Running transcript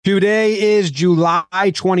Today is July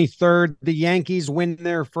 23rd. The Yankees win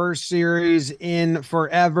their first series in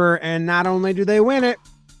forever. And not only do they win it,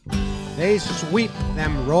 they sweep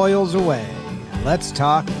them Royals away. Let's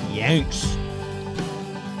talk Yanks.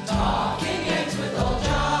 Talking Yanks with old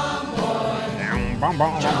John Boy.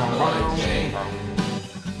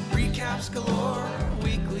 Recaps galore,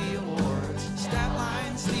 weekly awards, stat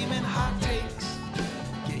lines, theme, and hot takes.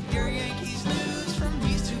 Get your Yankees news from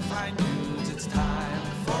these two fine dudes. It's time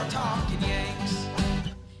for Talking Yanks.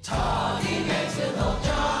 Talking Yanks with old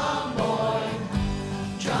John Boy.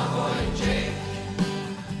 John Boy and Jake.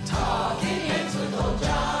 Talking Yanks with old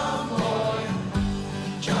John Boy.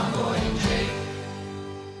 John Boy and Jake.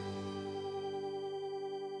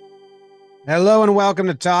 Hello and welcome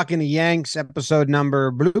to Talking the Yanks, episode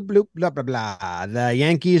number bloop, bloop, blah, blah, blah. The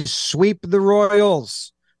Yankees sweep the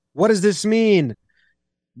Royals. What does this mean?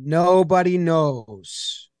 Nobody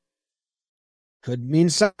knows. Could mean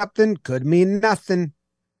something, could mean nothing,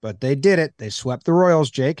 but they did it. They swept the Royals.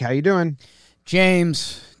 Jake, how you doing?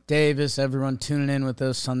 James, Davis, everyone tuning in with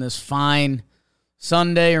us on this fine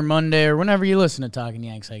Sunday or Monday or whenever you listen to Talking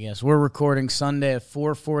Yanks, I guess. We're recording Sunday at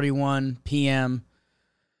 4:41 p.m.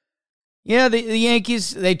 Yeah, the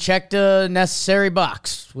Yankees, they checked a necessary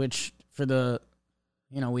box, which for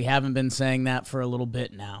we haven't been saying that for a little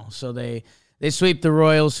bit now. So they sweep the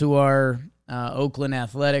Royals, who are Oakland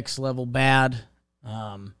Athletics level bad.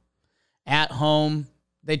 At home,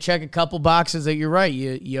 they check a couple boxes that you're right.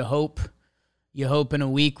 You hope in a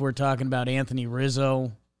week we're talking about Anthony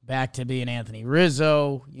Rizzo back to being Anthony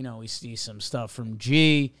Rizzo. We see some stuff from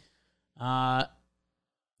G. The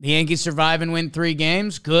Yankees survive and win 3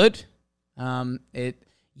 games. Good.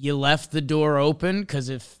 You left the door open because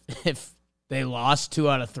if they lost 2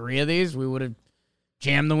 out of 3 of these, we would have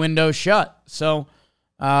jammed the window shut. So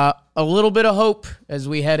a little bit of hope as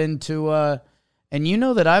we head into and you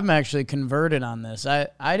know that I'm actually converted on this.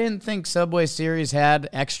 I didn't think Subway Series had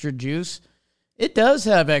extra juice. It does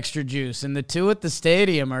have extra juice, and the 2 at the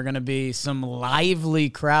stadium are going to be some lively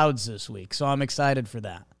crowds this week, so I'm excited for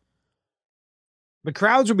that. The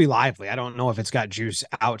crowds will be lively. I don't know if it's got juice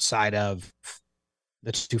outside of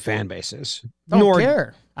the 2 fan bases. Don't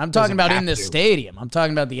care. I'm talking about in the stadium. I'm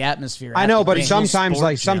talking about the atmosphere. I know, but sometimes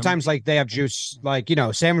they have juice. Like,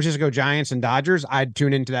 San Francisco Giants and Dodgers, I'd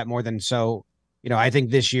tune into that more than so. I think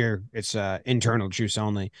this year it's internal juice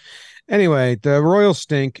only. Anyway, the Royals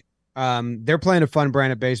stink. They're playing a fun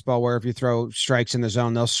brand of baseball where if you throw strikes in the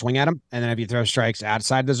zone, they'll swing at them. And then if you throw strikes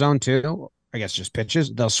outside the zone too, I guess just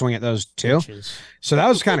pitches, they'll swing at those too. Pitches. So that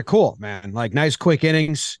was kind of cool, man. Like nice quick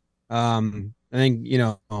innings. I think,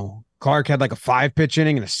 Clark had like a 5-pitch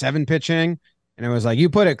inning and a 7-pitch inning. And it was like, you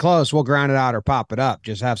put it close, we'll ground it out or pop it up.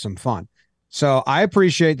 Just have some fun. So I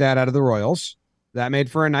appreciate that out of the Royals. That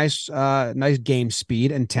made for a nice game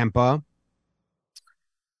speed and tempo.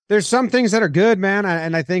 There's some things that are good, man.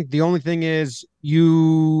 And I think the only thing is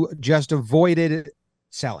you just avoided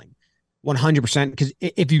selling 100%. Because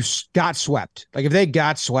if you got swept, like if they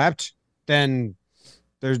got swept, then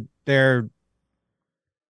they're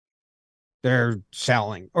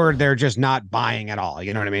selling or they're just not buying at all.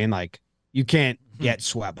 You know what I mean? Like you can't get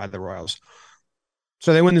swept by the Royals.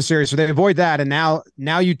 So they win the series. So they avoid that. And now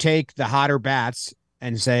you take the hotter bats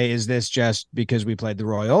and say, is this just because we played the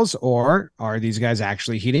Royals or are these guys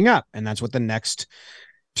actually heating up? And that's what the next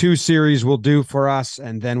 2 series will do for us.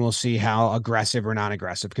 And then we'll see how aggressive or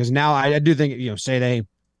non-aggressive. Because now I do think, say they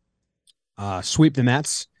sweep the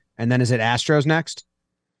Mets and then is it Astros next?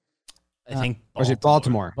 I think or is it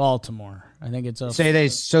Baltimore? Baltimore. I think it's say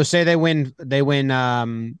they win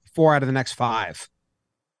 4 out of the next 5.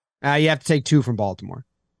 You have to take 2 from Baltimore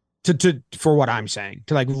to for what I'm saying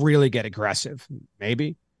to like really get aggressive.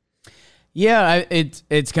 Maybe. Yeah,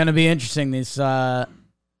 it's going to be interesting. This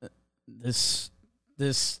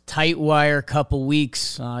tight wire couple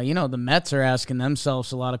weeks. The Mets are asking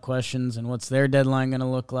themselves a lot of questions and what's their deadline going to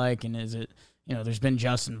look like, and is it there's been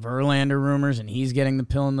Justin Verlander rumors, and he's getting the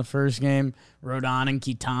pill in the first game. Rodon and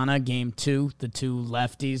Quintana, game 2, the 2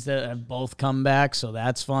 lefties that have both come back, so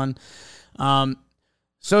that's fun.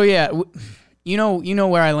 So yeah, you know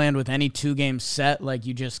where I land with any 2-game set. Like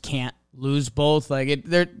you just can't lose both. Like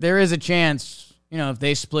there is a chance, if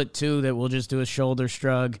they split 2, that we'll just do a shoulder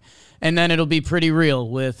shrug, and then it'll be pretty real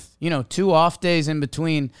with 2 off days in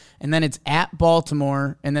between, and then it's at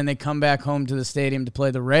Baltimore, and then they come back home to the stadium to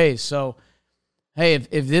play the Rays. So hey,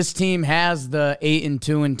 if this team has the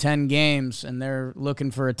 8-2 and 10 games, and they're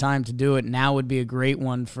looking for a time to do it, now would be a great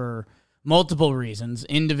one for multiple reasons.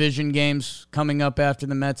 In-division games coming up after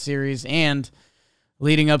the Mets series and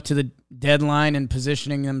leading up to the deadline and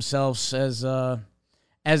positioning themselves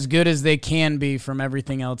as good as they can be from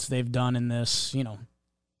everything else they've done in this,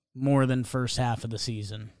 more than first half of the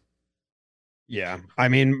season. Yeah. I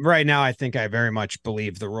mean, right now, I think I very much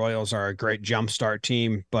believe the Royals are a great jumpstart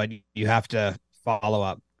team, but you have to follow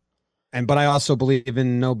up. But I also believe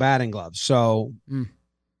in no batting gloves. So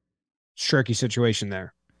tricky situation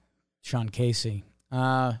there. Sean Casey.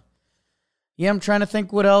 Yeah, I'm trying to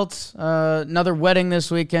think what else. Another wedding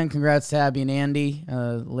this weekend. Congrats to Abby and Andy.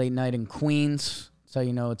 Late night in Queens. That's how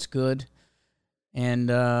you know it's good. And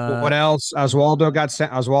what else? Oswaldo got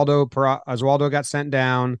sent. Oswaldo got sent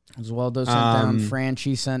down. Oswaldo sent down.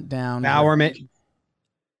 Franchi sent down. Bauer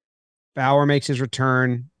makes his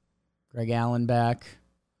return. Greg Allen back.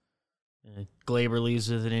 Glaber leaves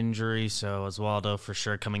with an injury, so Oswaldo for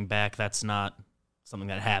sure coming back. That's not something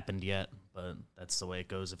that happened yet, but that's the way it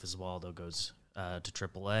goes if Oswaldo goes to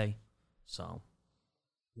AAA. So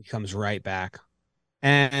he comes right back.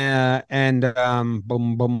 And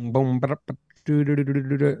boom, boom, boom.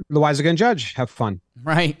 Loizaga and Judge have fun.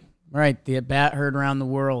 Right. The at-bat heard around the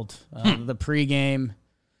world. The pregame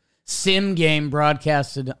sim game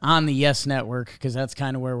broadcasted on the Yes Network, because that's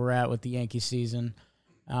kind of where we're at with the Yankee season.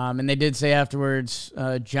 And they did say afterwards,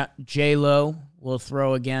 J-Lo will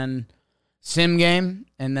throw again sim game,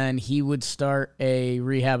 and then he would start a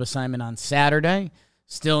rehab assignment on Saturday.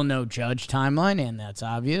 Still no Judge timeline, and that's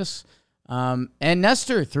obvious. And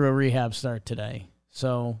Nestor threw a rehab start today.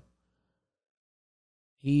 So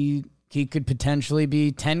he could potentially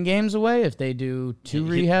be 10 games away if they do two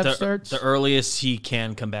rehab starts. The earliest he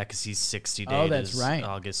can come back is he's 60 days. Oh, that's right.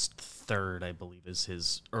 August 3rd, I believe, is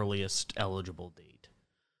his earliest eligible date.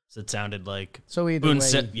 So it sounded like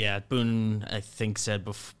Boone I think said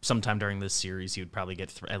sometime during this series he would probably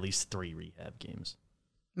get at least 3 rehab games.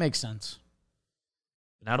 Makes sense.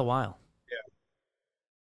 Been out a while.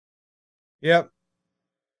 Yeah. Yep.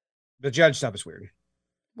 The Judge stuff is weird.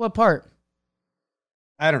 What part?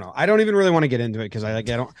 I don't know. I don't even really want to get into it because I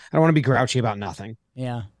don't want to be grouchy about nothing.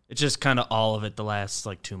 Yeah. It's just kind of all of it the last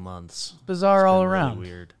 2 months. Bizarre all around. Really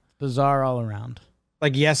weird. Bizarre all around.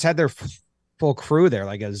 Yes had their full crew there,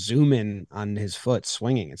 a zoom in on his foot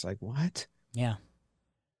swinging. It's like, what? Yeah.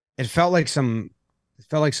 It felt like it was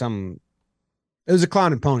a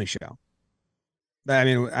clown and pony show. I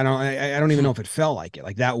mean, I don't even know if it felt like it.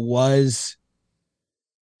 Like that was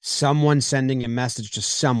someone sending a message to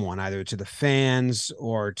someone, either to the fans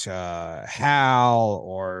or to Hal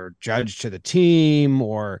or Judge to the team,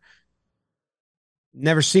 or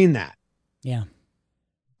never seen that. Yeah.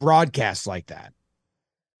 Broadcast like that.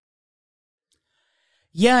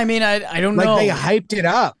 Yeah, I mean, I don't know. They hyped it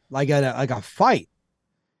up like a fight.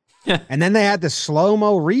 And then they had the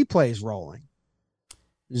slow-mo replays rolling.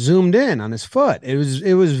 Zoomed in on his foot. It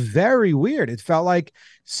was very weird. It felt like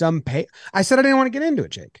I said I didn't want to get into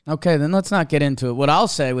it, Jake. Okay, then let's not get into it. What I'll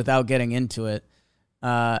say without getting into it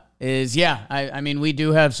is, I mean, we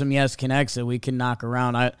do have some Yes Connects that we can knock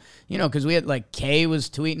around. Because we had Kay was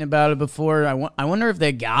tweeting about it before. I wonder if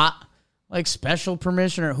they got special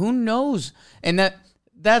permission, or who knows. And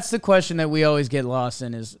that's the question that we always get lost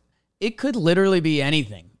in, is it could literally be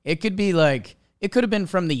anything. It could be it could have been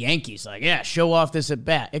from the Yankees, show off this at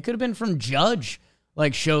bat. It could have been from Judge,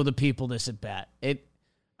 show the people this at bat.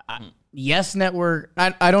 Yes Network, I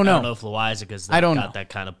don't know. I don't know if Loizaga's got that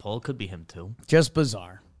kind of pull. Could be him too. Just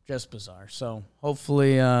bizarre. So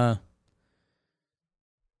hopefully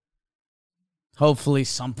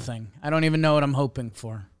something. I don't even know what I'm hoping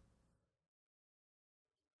for.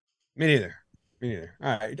 Me neither. All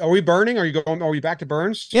right. Are we burning? Are we back to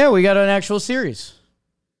Burns? Yeah, we got an actual series.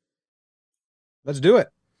 Let's do it.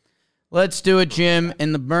 Let's do it, Jim.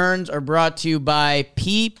 And the Burns are brought to you by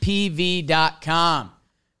PPV.com.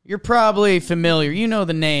 You're probably familiar. You know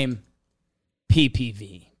the name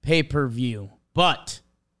PPV, pay-per-view. But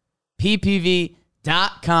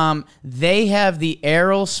PPV.com, they have the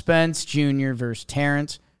Errol Spence Jr. versus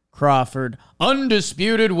Terrence Crawford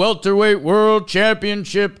Undisputed Welterweight World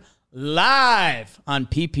Championship live on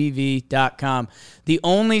ppv.com, the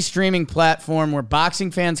only streaming platform where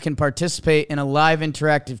boxing fans can participate in a live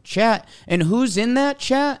interactive chat. And who's in that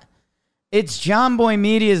chat? It's John Boy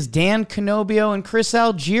Media's Dan Canobio and Chris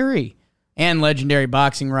Algieri, and legendary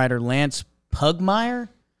boxing writer Lance Pugmire.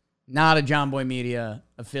 Not a John Boy Media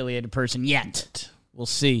affiliated person yet. We'll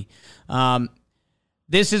see.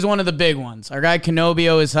 This is one of the big ones. Our guy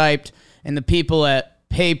Canobio is hyped, and the people at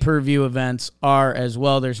pay-per-view events are as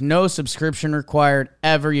well. There's no subscription required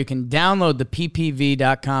ever. You can download the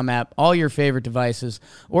ppv.com app, all your favorite devices.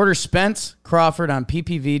 Order Spence Crawford on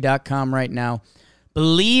ppv.com right now.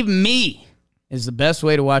 Believe me, is the best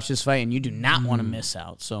way to watch this fight, and you do not want to miss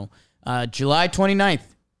out. So July 29th,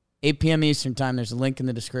 8 p.m. Eastern time. There's a link in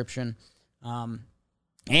the description.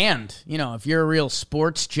 And, if you're a real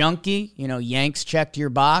sports junkie, Yanks checked your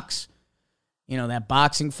box. That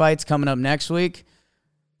boxing fight's coming up next week.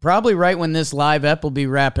 Probably right when this live ep will be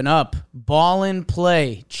wrapping up. Ball in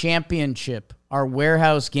Play Championship, our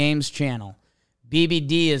Warehouse Games channel.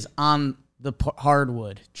 BBD is on the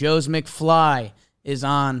hardwood. Joe's McFly is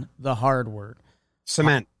on the hardwood.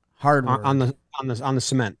 Cement. Hardwood. On the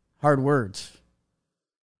cement. Hard words.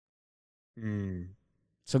 Mm.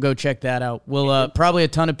 So go check that out. We'll probably a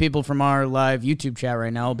ton of people from our live YouTube chat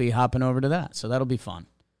right now will be hopping over to that. So that'll be fun.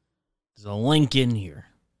 There's a link in here.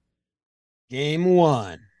 Game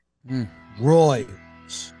 1.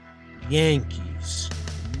 Royals. Yankees.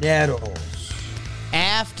 Nettles.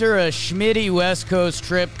 After a Schmitty West Coast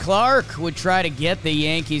trip, Clark would try to get the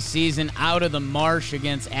Yankees season out of the marsh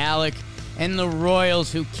against Alec and the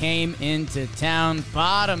Royals, who came into town.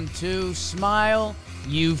 Bottom 2, smile.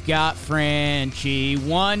 You've got Franchi.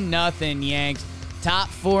 1-0 Yanks. Top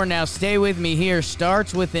 4 now. Stay with me here.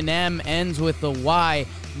 Starts with an M, ends with a Y.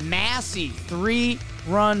 Massey,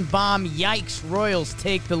 3-run bomb. Yikes. Royals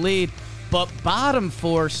take the lead. But bottom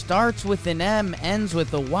 4 starts with an M, ends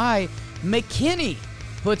with a Y. McKinney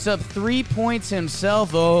puts up 3 points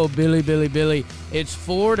himself. Oh, Billy. It's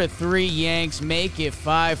 4-3 Yanks. Make it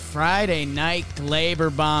 5. Friday night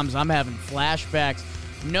Glaber bombs. I'm having flashbacks.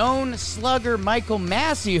 Known slugger Michael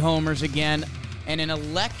Massey homers again. And an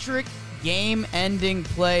electric game-ending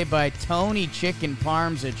play by Tony Chicken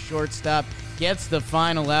Parms at shortstop gets the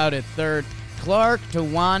final out at third. Clark to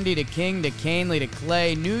Wandy to King to Canely to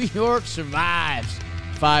Clay. New York survives.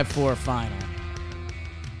 5-4 final.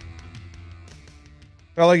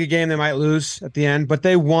 Felt like a game they might lose at the end, but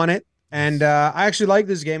they won it. And I actually like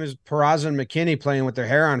this game as Peraza and McKinney playing with their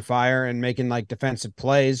hair on fire and making like defensive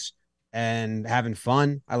plays and having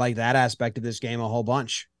fun. I like that aspect of this game a whole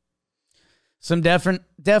bunch. Some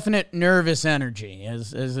definite nervous energy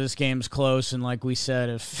as this game's close. And like we said,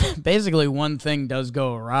 if basically one thing does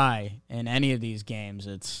go awry in any of these games,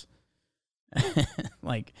 it's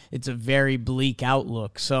it's a very bleak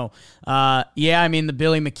outlook. So, the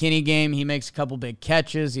Billy McKinney game, he makes a couple big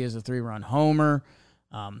catches. He has a 3-run homer,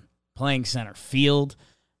 playing center field.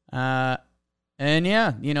 That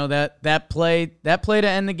play to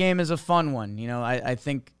end the game is a fun one. I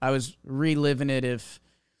think I was reliving it if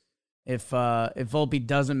Volpe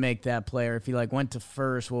doesn't make that play, or if he went to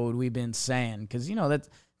first, what would we been saying? Because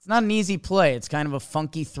it's not an easy play. It's kind of a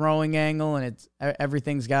funky throwing angle, and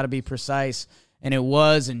everything's got to be precise. And it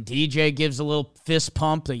was, and DJ gives a little fist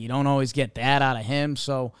pump that you don't always get that out of him.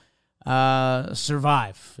 So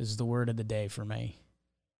survive is the word of the day for me.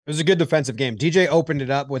 It was a good defensive game. DJ opened it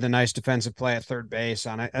up with a nice defensive play at third base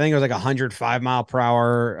on it. I think it was like 105 mile per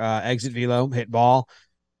hour exit velo hit ball.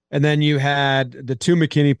 And then you had the 2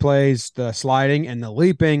 McKinney plays, the sliding and the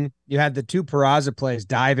leaping. You had the 2 Peraza plays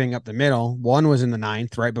diving up the middle. One was in the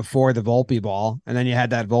 9th, right before the Volpe ball. And then you had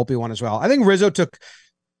that Volpe one as well. I think Rizzo took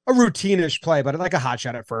a routine-ish play, but like a hot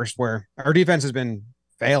shot at first, where our defense has been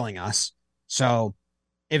failing us. So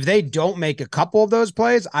if they don't make a couple of those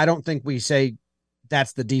plays, I don't think we say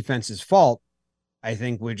that's the defense's fault. I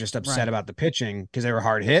think we're just upset about the pitching because they were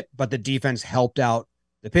hard hit, but the defense helped out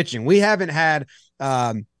the pitching. We haven't had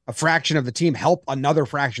a fraction of the team help another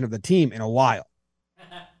fraction of the team in a while.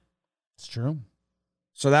 It's true.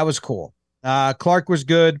 So that was cool. Clark was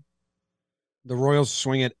good. The Royals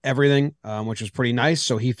swing at everything, which was pretty nice.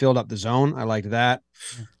 So he filled up the zone. I liked that.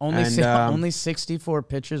 Only 64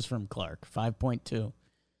 pitches from Clark, 5.2.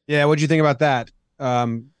 Yeah, what'd you think about that?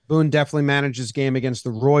 Boone definitely managed his game against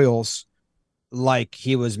the Royals like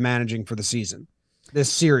he was managing for the season.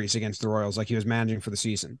 This series against the Royals like he was managing for the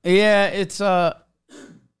season. Yeah, it's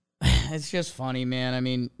just funny, man. I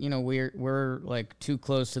mean, we're like too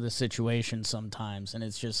close to the situation sometimes, and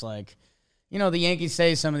it's just like, the Yankees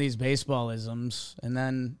say some of these baseball-isms, and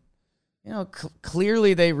then,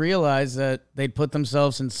 clearly they realize that they'd put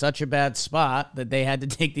themselves in such a bad spot that they had to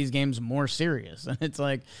take these games more serious. And it's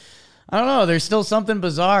like, I don't know, there's still something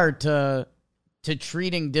bizarre to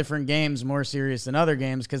treating different games more serious than other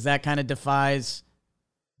games, because that kind of defies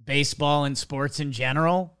baseball and sports in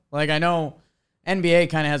general. Like, I know NBA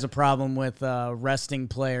kind of has a problem with resting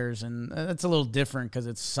players, and it's a little different because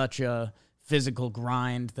it's such a physical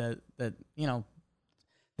grind that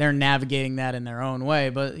they're navigating that in their own way.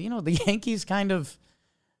 But the Yankees kind of,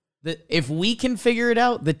 if we can figure it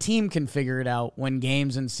out, the team can figure it out when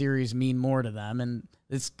games and series mean more to them, and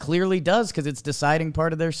this clearly does because it's deciding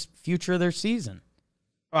part of their future of their season.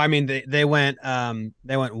 I mean, they went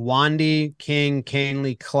Wandy, King,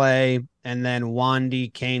 Canely, Clay, and then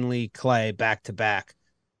Wandy, Canely, Clay back to back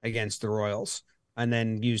against the Royals. and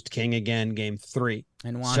then used King again game 3.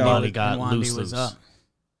 And Wandy was up.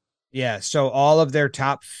 Yeah, so all of their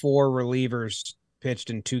top 4 relievers pitched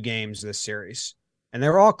in 2 games this series. And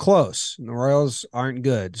they're all close. And the Royals aren't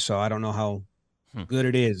good, so I don't know how good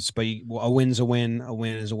it is. But a win's a win, a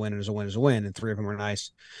win is a win, a win is a win, and 3 of them were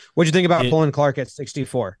nice. What'd you think about pulling Clark at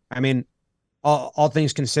 64? I mean, all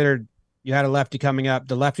things considered, you had a lefty coming up.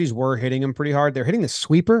 The lefties were hitting him pretty hard. They're hitting the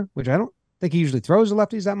sweeper, which I don't think he usually throws the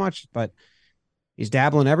lefties that much, but he's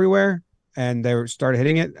dabbling everywhere, and they started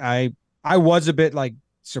hitting it. I was a bit like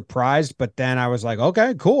surprised, but then I was like,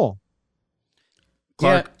 okay, cool.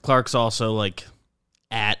 Clark's also like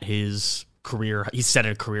at his career. He's set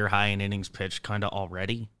a career high in innings pitched kind of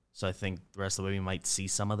already. So I think the rest of the way we might see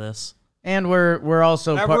some of this. And we're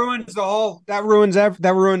also ruins the whole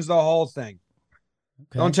thing.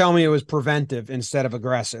 Okay. Don't tell me it was preventive instead of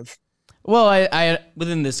aggressive. Well, I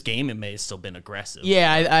within this game it may have still been aggressive.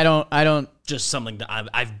 Yeah, I don't just something that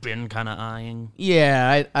I've been kind of eyeing.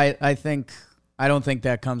 Yeah, I don't think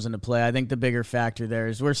that comes into play. I think the bigger factor there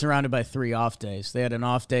is we're surrounded by 3 off days. They had an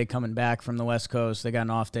off day coming back from the West Coast. They got an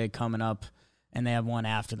off day coming up, and they have one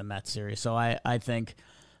after the Mets series. So I think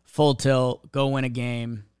full tilt, go win a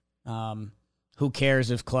game. Who cares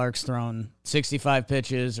if Clark's thrown 65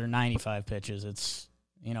 pitches or 95 pitches? It's,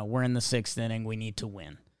 we're in the 6th inning. We need to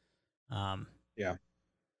win. Yeah.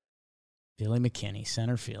 Billy McKinney,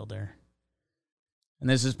 center fielder. And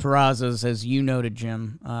this is Peraza's, as you noted,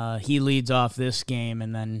 Jim. He leads off this game,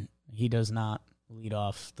 and then he does not lead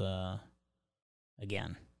off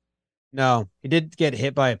again. No, he did get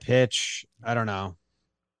hit by a pitch. I don't know.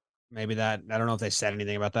 Maybe that. I don't know if they said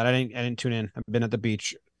anything about that. I didn't tune in. I've been at the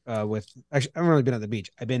beach actually, I haven't really been at the beach.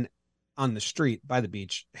 I've been on the street by the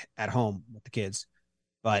beach at home with the kids,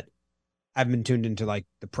 but I've been tuned into like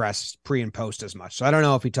the press pre and post as much. So I don't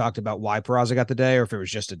know if he talked about why Peraza got the day or if it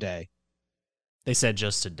was just a day. They said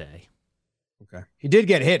just a day. Okay. He did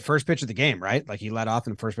get hit first pitch of the game, right? Like he let off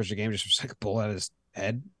in the first pitch of the game, just was like a bullet at his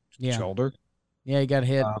head, shoulder. Yeah, he got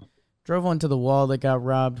hit. Drove one to the wall that got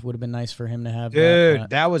robbed. Would have been nice for him to have. Dude,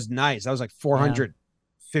 that was nice. That was like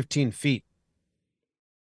 415 feet.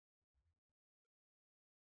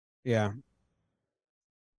 Yeah.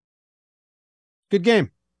 Good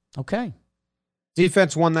game. Okay.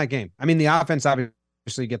 Defense won that game. I mean, the offense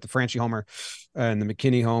obviously get the Franchi homer and the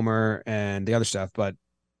McKinney homer and the other stuff, but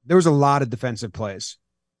there was a lot of defensive plays,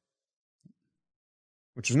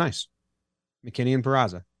 which was nice. McKinney and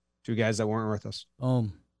Peraza, 2 guys that weren't worth us.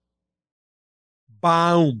 Boom.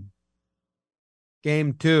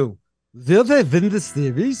 Game 2. Will they win the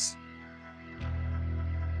series?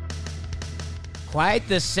 Quite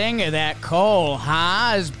the singer, that Cole,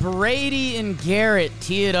 huh? As Brady and Garrett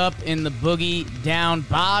tee it up in the boogie down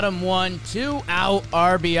bottom 1, 2 out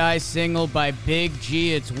RBI single by Big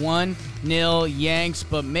G. It's 1-0 Yanks,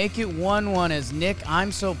 but make it 1-1 as Nick,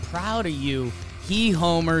 I'm so proud of you. He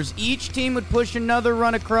homers. Each team would push another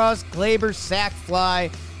run across. Glaber's sac fly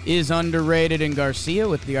is underrated, and Garcia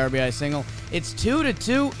with the RBI single. It's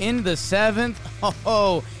 2-2 in the 7th.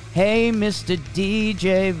 Oh, hey, Mr.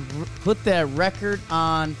 DJ, put that record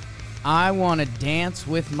on. I want to dance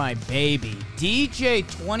with my baby. DJ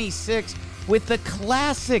 26 with the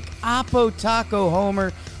classic Oppo Taco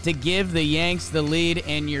homer to give the Yanks the lead.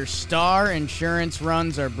 And your Star Insurance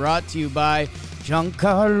runs are brought to you by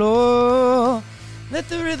Giancarlo. Let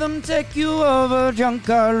the rhythm take you over,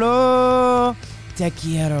 Giancarlo. Te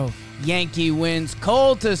quiero. Yankee wins.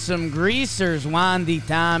 Cole to some greasers. Wandy,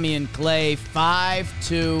 Tommy, and Clay.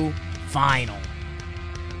 5-2 final.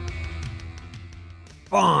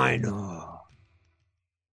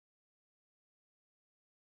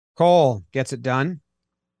 Cole gets it done.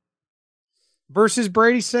 Versus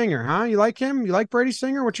Brady Singer, huh? You like him? You like Brady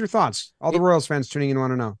Singer? What's your thoughts? All the Royals fans tuning in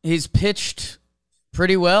want to know. He's pitched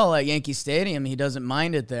pretty well at Yankee Stadium. He doesn't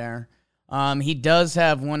mind it there. He does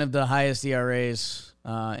have one of the highest ERAs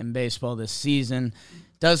in baseball this season.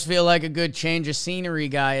 Does feel like a good change of scenery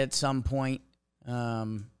guy at some point.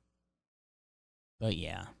 But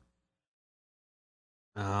yeah.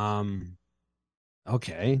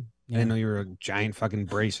 Okay. I didn't know you were a giant fucking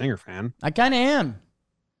Brady Singer fan. I kind of am.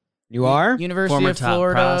 You are? University Former of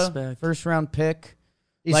Florida, prospect. first round pick.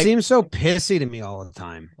 He seems so pissy to me all the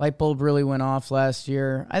time. Light bulb really went off last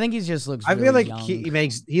year. I think he just looks I really feel like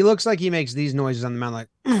young. he looks like he makes these noises on the mound like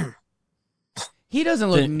He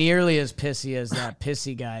doesn't look nearly as pissy as that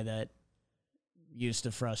pissy guy that used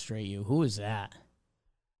to frustrate you. Who is that?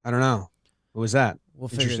 I don't know. Who was that? We'll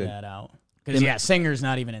figure that out. Because, Singer's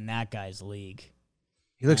not even in that guy's league.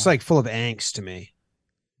 He looks like full of angst to me.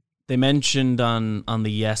 They mentioned on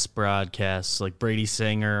the Yes broadcast, like Brady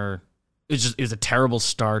Singer it was a terrible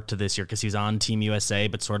start to this year because he was on Team USA,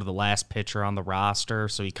 but sort of the last pitcher on the roster.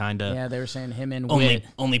 So he kind of they were saying him and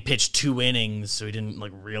only pitched 2 innings, so he didn't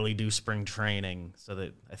like really do spring training. So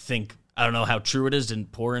that I don't know how true it is,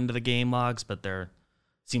 didn't pour into the game logs, but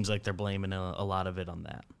seems like they're blaming a lot of it on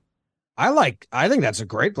that. I think that's a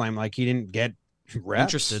great blame. Like he didn't get reps.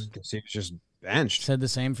 Interested. He was just benched. Said the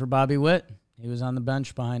same for Bobby Witt. He was on the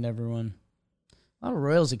bench behind everyone. A lot of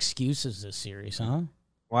Royals excuses this series, huh?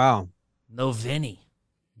 Wow. No Vinny.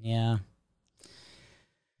 Yeah.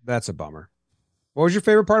 That's a bummer. What was your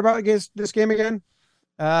favorite part about this game again?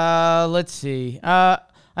 Let's see.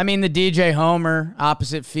 I mean, the DJ homer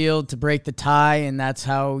opposite field to break the tie, and that's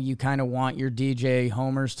how you kind of want your DJ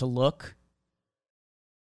homers to look.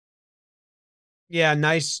 Yeah,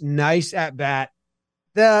 nice at bat.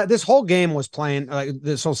 This whole game was playing, like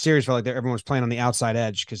this whole series felt like everyone was playing on the outside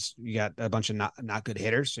edge because you got a bunch of not good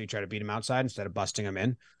hitters, so you try to beat them outside instead of busting them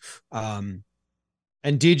in. And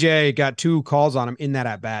DJ got 2 calls on him in that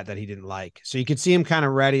at bat that he didn't like, so you could see him kind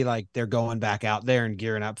of ready, like they're going back out there and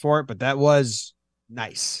gearing up for it. But that was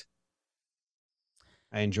nice.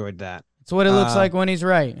 I enjoyed that. It's what it looks like when he's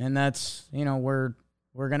right, and that's we're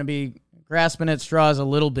gonna be grasping at straws a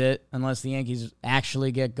little bit unless the Yankees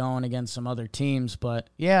actually get going against some other teams. But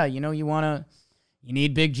yeah, you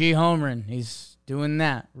need Big G homering. He's doing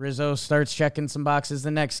that. Rizzo starts checking some boxes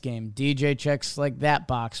the next game. DJ checks like that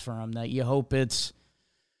box for him that you hope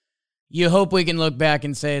we can look back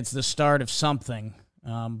and say it's the start of something.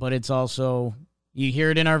 But it's also, you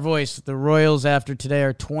hear it in our voice. The Royals after today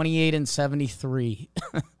are 28-73.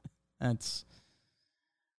 That's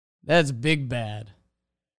big bad.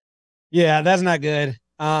 Yeah, that's not good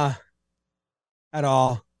at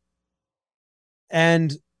all.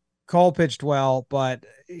 And Cole pitched well, but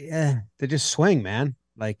they just swing, man.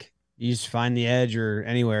 Like you just find the edge or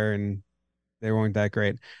anywhere, and they weren't that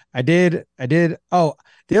great. I did. Oh,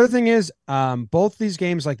 the other thing is, both these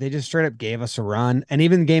games, like they just straight up gave us a run, and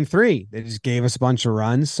even game 3, they just gave us a bunch of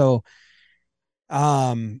runs. So,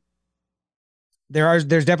 there's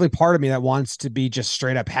definitely part of me that wants to be just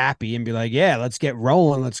straight up happy and be like, yeah, let's get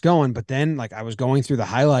rolling, let's going. But then like I was going through the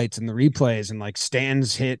highlights and the replays and like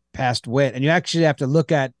Stan's hit past Witt, and you actually have to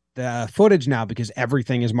look at the footage now because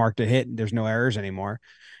everything is marked a hit and there's no errors anymore.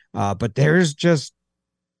 But there's just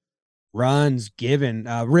runs given.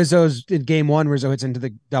 Rizzo's in game 1, Rizzo hits into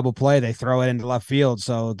the double play. They throw it into left field.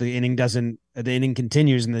 So the inning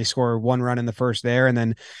continues and they score 1 run in the first there. And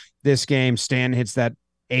then this game, Stan hits that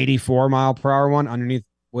 84-mile-per-hour one underneath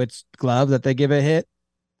Witt's glove that they give a hit.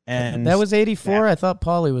 And that was 84. I thought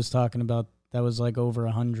Paulie was talking about that was like over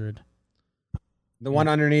 100. The one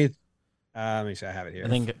underneath. Let me see. I have it here.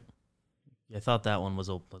 I thought that one was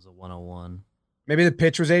a 101. Maybe the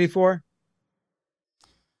pitch was 84.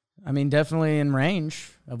 I mean, definitely in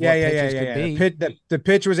range of what pitches could be. The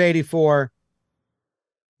pitch was 84.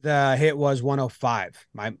 The hit was 105.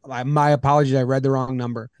 My apologies. I read the wrong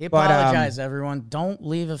number. Apologize, everyone. Don't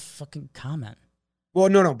leave a fucking comment. Well,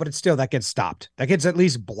 no, but it's still, that gets stopped. That gets at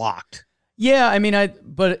least blocked. Yeah, I mean,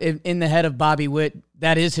 but in the head of Bobby Witt,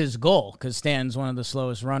 that is his goal because Stan's one of the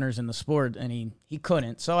slowest runners in the sport, and he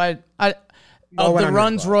couldn't. So of the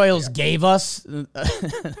runs Royals gave us,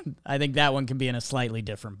 I think that one can be in a slightly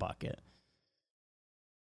different bucket.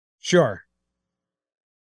 Sure.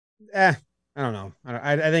 I don't know.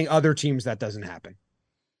 I think other teams that doesn't happen.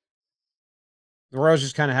 The Royals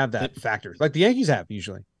just kind of have that factor, like the Yankees have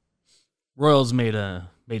usually. Royals made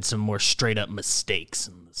some more straight up mistakes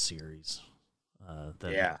in the series.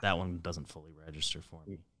 That one doesn't fully register for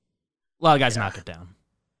me. A lot of guys knock it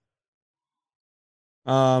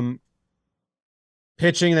down.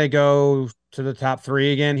 Pitching, they go to the top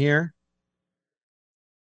 3 again here,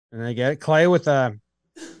 and they get it. Clay with Clay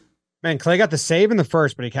got the save in the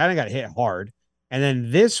first, but he kind of got hit hard. And then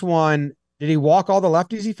this one, did he walk all the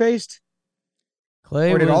lefties he faced?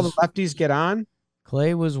 Or did all the lefties get on?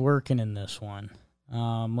 Clay was working in this one.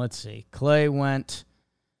 Let's see. Clay went.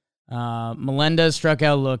 Melendez struck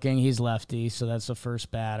out looking. He's lefty, so that's the first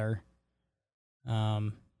batter.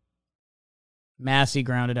 Massey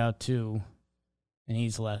grounded out 2, and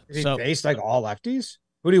he's left. Did he face like all lefties?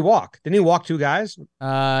 Who did he walk? Didn't he walk 2 guys?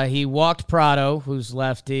 He walked Prado, who's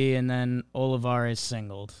lefty, and then Olivares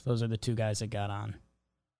singled. Those are the 2 guys that got on.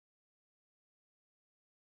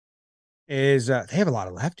 They have a lot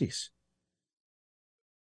of lefties.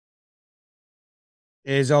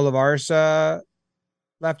 Is Olivares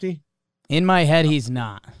lefty? In my head, he's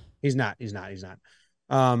not. He's not.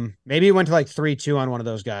 Maybe he went to like 3-2 on one of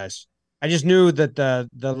those guys. I just knew that the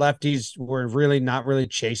lefties were really not really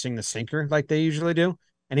chasing the sinker like they usually do.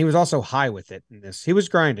 And he was also high with it in this. He was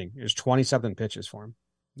grinding. It was 20-something pitches for him.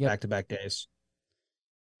 back-to-back days.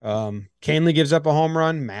 Canley gives up a home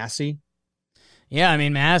run. Massey. Yeah, I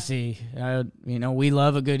mean, Massey, we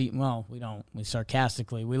love a good, well, we don't, we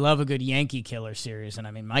sarcastically, we love a good Yankee killer series. And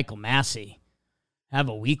I mean, Michael Massey, have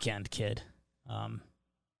a weekend, kid.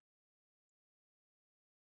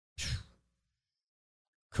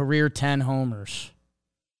 Career 10 homers.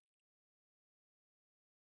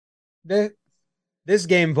 This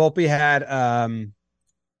game, Volpe had an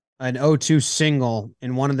 0-2 single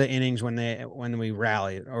in one of the innings when we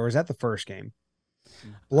rallied. Or was that the first game?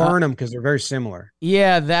 Blurring them because they're very similar.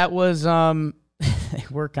 Yeah, that was they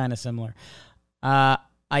were kind of similar.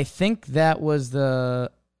 I think that was the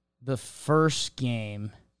first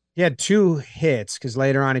game. He had 2 hits because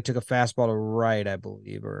later on he took a fastball to right, I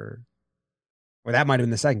believe, or that might have been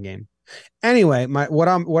the second game. Anyway,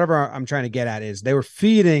 whatever I'm trying to get at is they were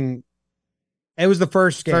feeding. It was the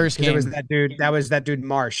first game. It was that dude. That was that dude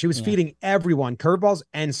Marsh. She was feeding everyone curveballs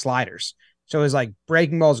and sliders. So it was like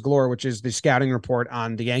breaking balls galore, which is the scouting report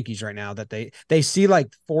on the Yankees right now, that they see like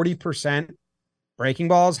 40% breaking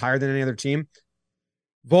balls, higher than any other team.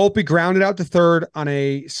 Volpe grounded out to third on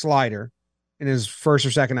a slider in his first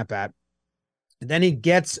or second at bat. And then he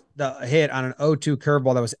gets the hit on an 0-2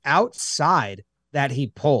 curveball that was outside that he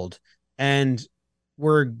pulled. And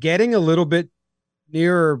we're getting a little bit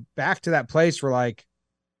nearer back to that place where, like,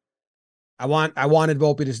 I wanted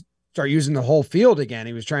Volpe to start using the whole field again.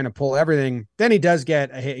 He was trying to pull everything. Then he does get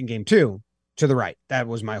a hit in game 2 to the right. That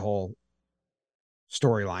was my whole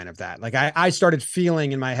storyline of that. Like, I started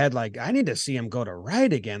feeling in my head, like, I need to see him go to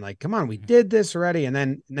right again. Like, come on, we did this already. And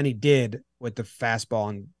then he did with the fastball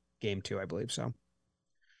in game 2, I believe. So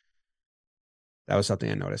that was something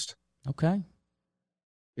I noticed. Okay.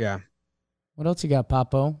 Yeah. What else you got,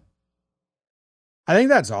 Papo? I think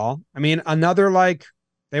that's all. I mean, another, like,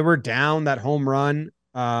 they were down that home run.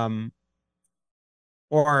 Or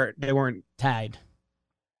they weren't tied.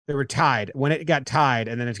 They were tied. When it got tied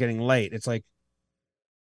and then it's getting late, it's like,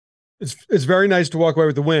 it's very nice to walk away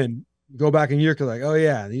with the win. Go back and you're like, oh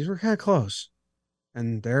yeah, these were kind of close.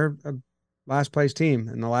 And they're a last place team,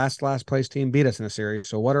 and the last place team beat us in a series.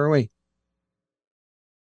 So what are we?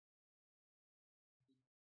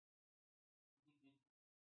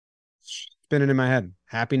 Spinning in my head.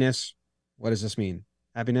 Happiness. What does this mean?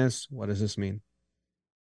 Happiness. What does this mean?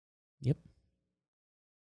 Yep.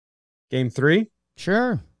 Game 3?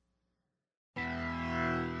 Sure.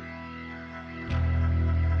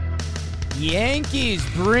 Yankees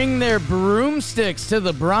bring their broomsticks to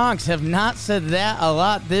the Bronx. Have not said that a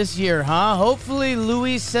lot this year, huh? Hopefully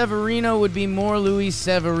Luis Severino would be more Luis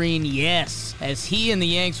Severine, yes, as he and the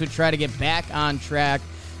Yanks would try to get back on track.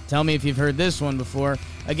 Tell me if you've heard this one before.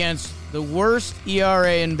 Against the worst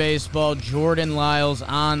ERA in baseball, Jordan Lyles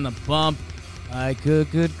on the bump. Like a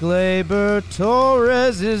good Gleyber,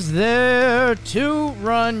 Torres is there.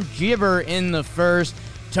 2-run gibber in the first.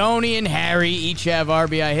 Tony and Harry each have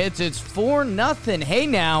RBI hits. It's 4-0. Hey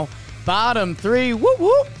now, bottom 3. Whoop,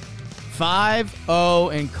 whoop.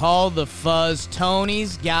 5-0 and call the fuzz.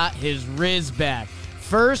 Tony's got his Riz back.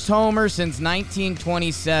 First homer since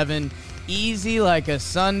 1927. Easy like a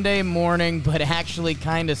Sunday morning, but actually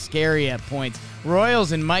kind of scary at points.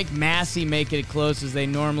 Royals and Mike Massey make it close as they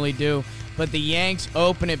normally do, but the Yanks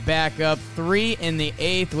open it back up. 3 in the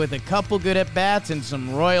 8th with a couple good at-bats and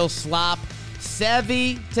some Royal slop.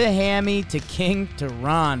 Sevy to Hammy to King to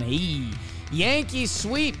Ron. Hey. Yankees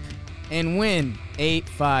sweep and win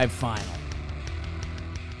 8-5 final.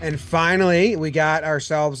 And finally, we got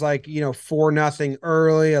ourselves 4-0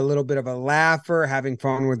 early, a little bit of a laugher, having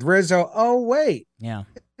fun with Rizzo. Oh, wait. Yeah.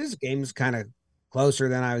 This game's kind of closer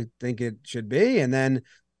than I think it should be. And then,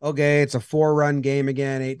 okay, it's a 4-run game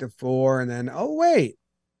again, 8-4. And then, oh, wait,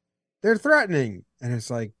 they're threatening. And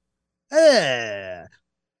it's like, but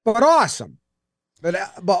awesome. But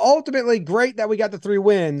ultimately, great that we got the 3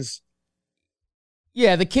 wins.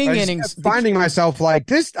 Yeah, the King innings. Finding myself like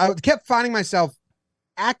this, I kept finding myself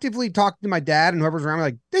actively talking to my dad and whoever's around me,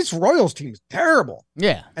 like, this Royals team's terrible.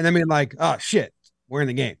 Yeah. And then being like, oh, shit, we're in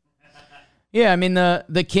the game. Yeah, I mean,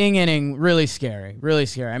 the King inning, really scary, really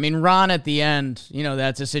scary. I mean, Ron at the end,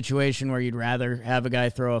 that's a situation where you'd rather have a guy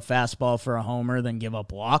throw a fastball for a homer than give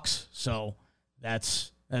up walks. So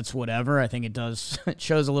that's whatever. I think it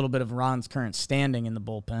shows a little bit of Ron's current standing in the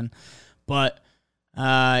bullpen. But,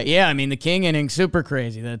 yeah, I mean, the King inning, super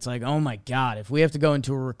crazy. That's like, oh, my God, if we have to go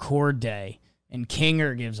into a record day and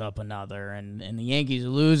Kinger gives up another and the Yankees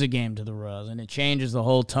lose a game to the Royals and it changes the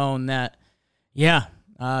whole tone, that, yeah,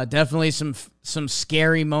 definitely some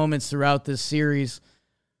scary moments throughout this series.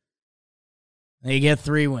 They get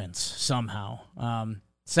 3 wins somehow.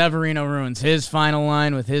 Severino ruins his final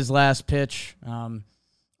line with his last pitch.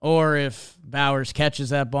 Or if Bowers catches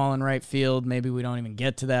that ball in right field, maybe we don't even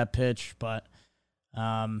get to that pitch. But,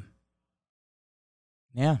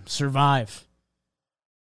 survive.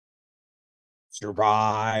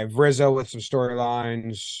 Survive. Rizzo with some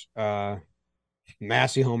storylines.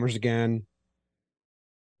 Massey homers again.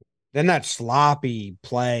 Then that sloppy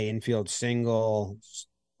play, infield single,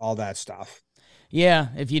 all that stuff. Yeah,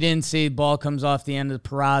 if you didn't see, ball comes off the end of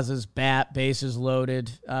Peraza's bat, bases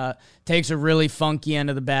loaded. Takes a really funky end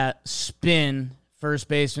of the bat, spin. First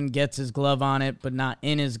baseman gets his glove on it, but not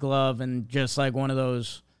in his glove. And just like one of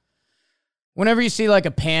those, whenever you see like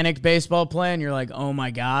a panicked baseball play and you're like, oh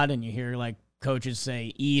my God, and you hear like coaches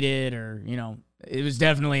say, eat it, or, it was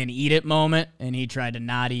definitely an eat it moment, and he tried to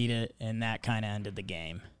not eat it, and that kind of ended the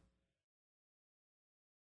game.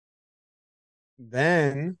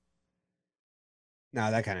 Then,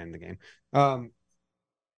 that kind of ended the game.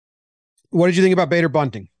 What did you think about Bader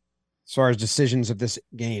bunting as far as decisions of this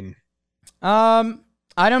game? I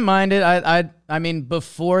don't mind it. I mean,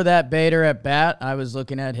 before that Bader at bat, I was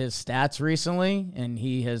looking at his stats recently, and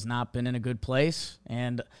he has not been in a good place.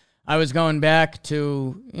 And I was going back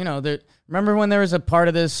to, remember when there was a part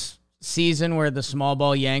of this season where the small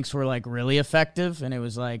ball Yanks were like really effective, and it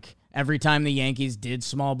was like every time the Yankees did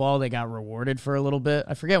small ball, they got rewarded for a little bit.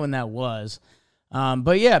 I forget when that was.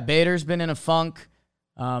 But yeah, Bader's been in a funk.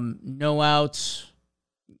 No outs.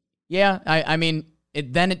 Yeah, I mean,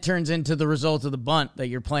 then it turns into the result of the bunt that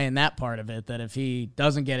you're playing that part of it, that if he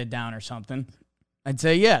doesn't get it down or something, I'd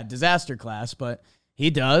say, yeah, disaster class, but he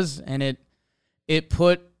does, and it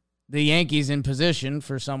put the Yankees in position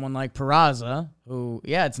for someone like Peraza, who,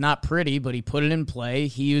 yeah, it's not pretty, but he put it in play.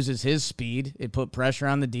 He uses his speed. It put pressure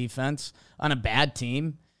on the defense on a bad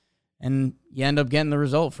team, and you end up getting the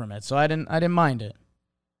result from it. So I didn't mind it.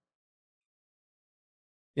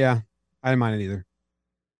 Yeah, I didn't mind it either.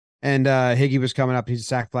 And Higgy was coming up. He's a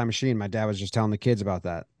sack fly machine. My dad was just telling the kids about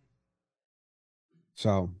that.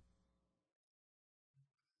 So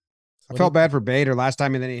I felt bad for Bader last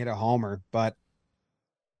time, and then he hit a homer, but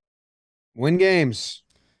win games.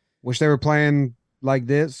 Wish they were playing like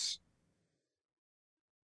this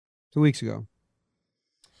 2 weeks ago.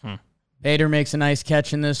 Bader makes a nice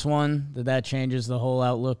catch in this one. That changes the whole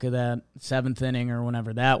outlook of that seventh inning or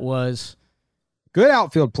whenever that was. Good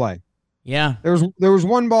outfield play. Yeah. There was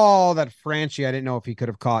one ball that Franchi, I didn't know if he could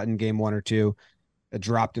have caught in game 1 or 2. It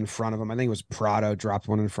dropped in front of him. I think it was Prado dropped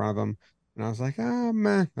one in front of him. And I was like,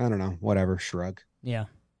 meh, I don't know. Whatever. Shrug. Yeah.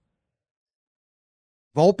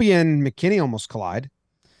 Volpe and McKinney almost collide.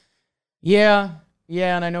 Yeah,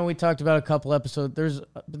 and I know we talked about a couple episodes.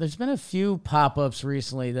 There's been a few pop-ups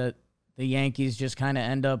recently that the Yankees just kind of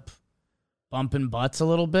end up bumping butts a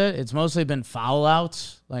little bit. It's mostly been foul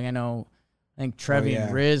outs. Like I think Trevi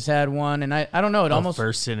and Riz had one, and I don't know. It almost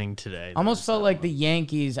first inning today. Almost felt like the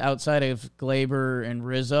Yankees outside of Glaber and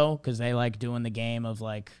Rizzo, because they like doing the game of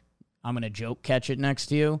like, I'm gonna joke catch it next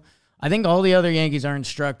to you. I think all the other Yankees are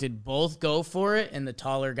instructed both go for it, and the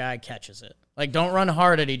taller guy catches it. Like, don't run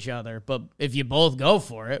hard at each other, but if you both go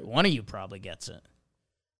for it, one of you probably gets it.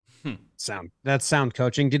 That's sound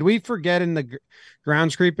coaching. Did we forget in the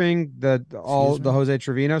grounds creeping the Jose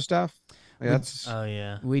Trevino stuff? Like oh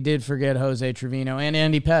yeah, we did forget Jose Trevino and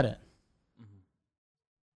Andy Pettitte.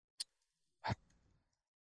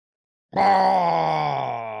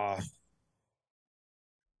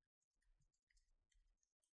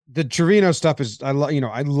 The Trevino stuff is I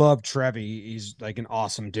love Trevi. He's like an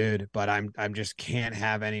awesome dude, but I'm just can't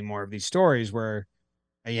have any more of these stories where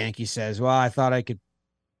a Yankee says, "Well, I thought I could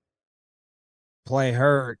play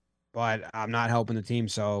hurt, but I'm not helping the team,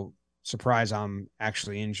 so surprise, I'm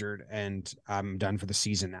actually injured and I'm done for the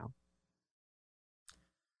season now."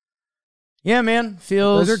 Yeah, man,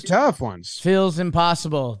 those are tough ones. Feels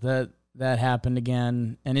impossible that happened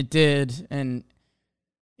again, and it did, and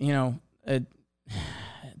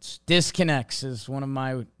it's disconnects is one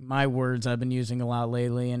of my words I've been using a lot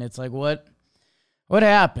lately, and it's like what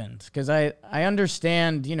happened? Because I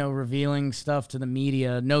understand, revealing stuff to the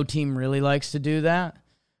media. No team really likes to do that.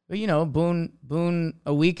 But, Boone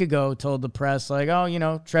a week ago told the press, like,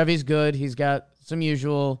 oh, Trevi's good. He's got some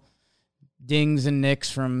usual dings and nicks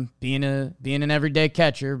from being an everyday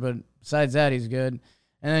catcher, but besides that, he's good.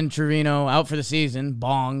 And then Trevino out for the season,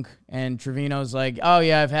 bong. And Trevino's like, oh,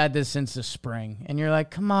 yeah, I've had this since the spring. And you're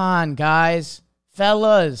like, come on, guys,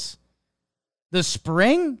 fellas. The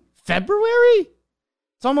spring? February?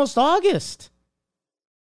 It's almost August.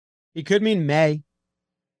 He could mean May.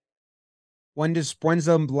 When's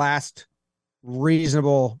the last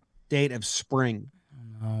reasonable date of spring?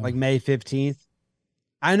 Like May 15th?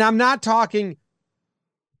 And I'm not talking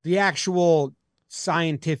the actual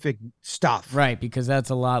scientific stuff. Right, because that's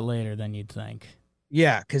a lot later than you'd think.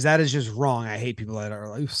 Yeah, because that is just wrong. I hate people that are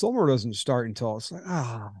like, summer doesn't start until it's like,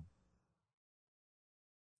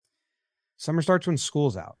 summer starts when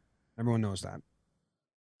school's out. Everyone knows that.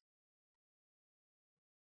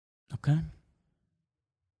 Okay.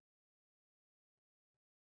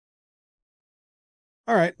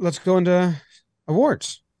 All right, let's go into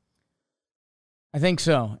awards. I think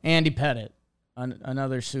so. Andy Pettitte,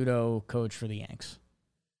 another pseudo coach for the Yanks.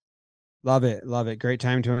 Love it. Love it. Great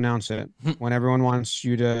time to announce it when everyone wants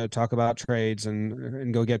you to talk about trades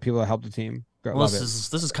and go get people to help the team. Well,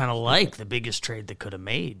 this is kind of like the biggest trade they could have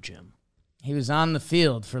made, Jim. He was on the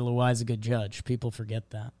field for Loizaga Judge. People forget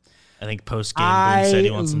that. I think post-game Boone said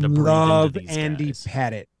he wants him to breathe into these Andy guys.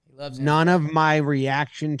 Pettitte. He loves None of my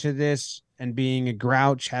reaction to this and being a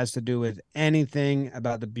grouch has to do with anything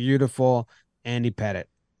about the beautiful Andy Pettitte.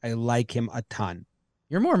 I like him a ton.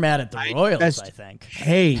 You're more mad at the Royals, I think.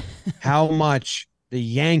 Hate how much the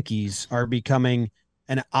Yankees are becoming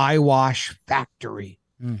an eyewash factory.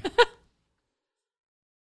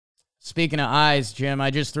 Speaking of eyes, Jim,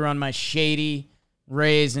 I just threw on my Shady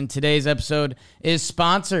Rays, and today's episode is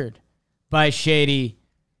sponsored by Shady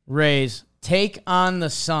Rays. Take on the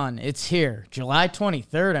sun. It's here, July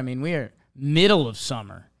 23rd. I mean, we are middle of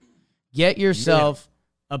summer. Get yourself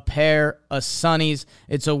a pair of sunnies.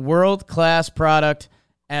 It's a world-class product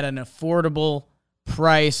at an affordable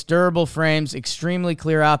price, durable frames, extremely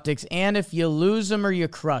clear optics, and if you lose them or you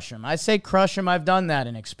crush them, I say crush them, I've done that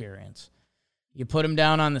in experience. You put them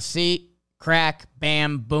down on the seat, crack,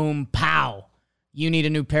 bam, boom, pow. You need a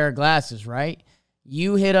new pair of glasses, right?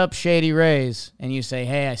 You hit up Shady Rays and you say,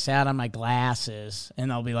 hey, I sat on my glasses, and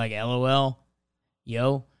they'll be like, LOL,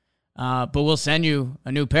 yo. But we'll send you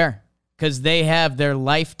a new pair because they have their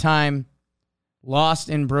lifetime lost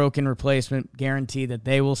and broken replacement guarantee that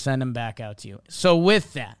they will send them back out to you. So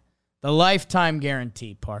with that, the lifetime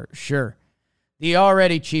guarantee part, sure. The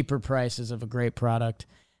already cheaper prices of a great product,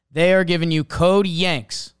 they are giving you code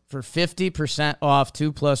YANKS for 50% off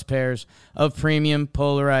 2+ pairs of premium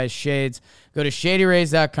polarized shades. Go to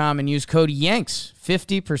shadyrays.com and use code YANKS,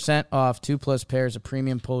 50% off 2+ pairs of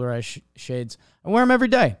premium polarized shades. I wear them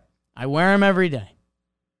every day.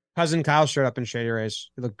 Cousin Kyle showed up in Shady Rays.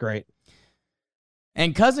 He looked great.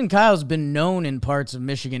 And Cousin Kyle's been known in parts of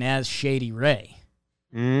Michigan as Shady Ray.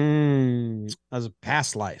 As a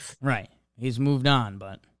past life. Right. He's moved on,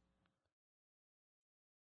 but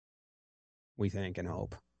we think and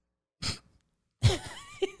hope.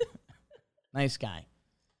 Nice guy.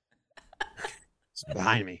 It's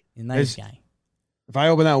behind me. Nice guy. If I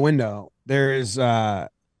open that window, there is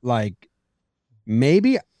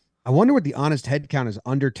maybe, I wonder what the honest head count is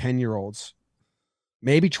under 10-year-olds.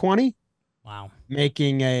 Maybe 20. Wow.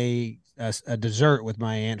 Making a dessert with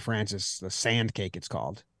my Aunt Frances, the sand cake it's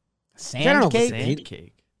called. Sand cake? Sand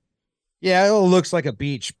cake. Yeah, it looks like a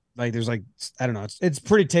beach. Like there's like, I don't know. It's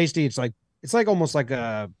pretty tasty. It's like almost like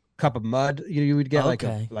a cup of mud. You would get like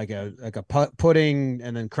a pudding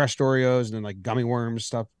and then crushed Oreos and then like gummy worms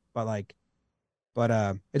stuff. But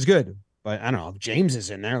it's good. But I don't know. James is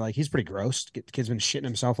in there. Like he's pretty gross. The kid's been shitting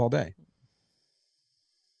himself all day.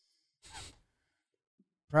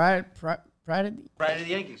 Pride of the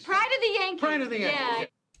Yankees. Pride of the Yankees. Pride of the Yankees. Yeah.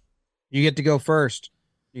 You get to go first.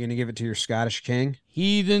 You're gonna give it to your Scottish king.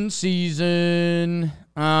 Heathen season.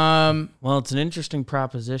 Well, it's an interesting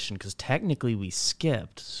proposition because technically we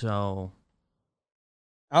skipped. So.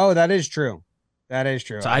 Oh, that is true. That is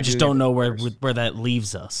true. So I just don't know where that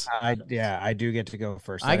leaves us. I do get to go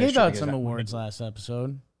first. I gave out some awards last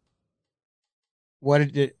episode. What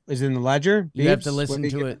is it in the ledger? You have to listen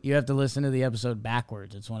to it. You have to listen to the episode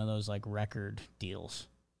backwards. It's one of those like record deals.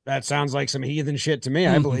 That sounds like some heathen shit to me.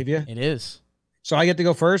 I believe you. It is. So I get to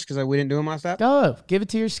go first because we didn't do them last time? Go. Give it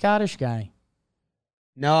to your Scottish guy.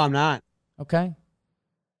 No, I'm not. Okay.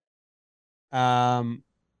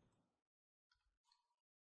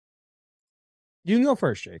 You can go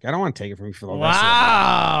first, Jake. I don't want to take it from you for the rest of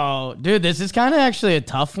Wow. Dude, this is kind of actually a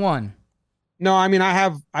tough one. No, I mean I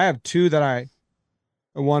have two that I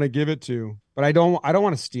want to give it to, but I don't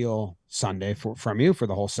want to steal Sunday from you for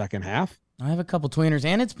the whole second half. I have a couple tweeners,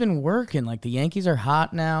 and it's been working. Like the Yankees are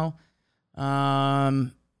hot now.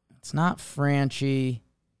 It's not Franchi.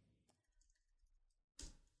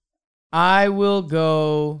 I will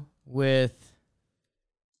go with.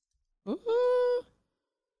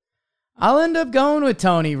 I'll end up going with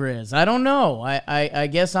Tony Riz. I don't know. I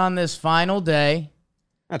guess on this final day.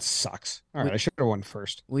 That sucks. All right, I should have won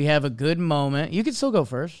first. We have a good moment. You can still go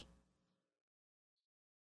first.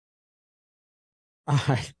 All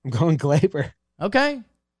right, I'm going Glaber. Okay.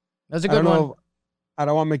 That's a good one. I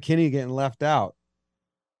don't want McKinney getting left out.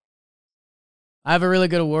 I have a really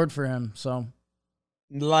good award for him, so.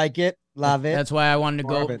 Like it. Love it. That's why I wanted to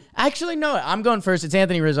go. Actually, no, I'm going first. It's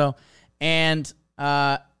Anthony Rizzo. And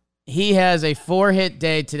he has a 4-hit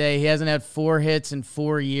day today. He hasn't had 4 hits in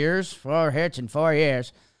 4 years. 4 hits in 4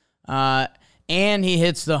 years. And he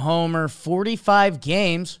hits the homer 45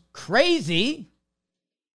 games. Crazy.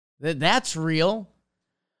 That's real.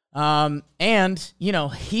 And,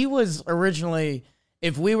 he was originally,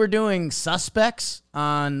 if we were doing suspects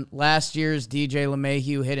on last year's DJ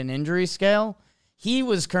LeMahieu hit and injury scale, he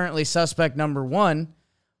was currently suspect number 1.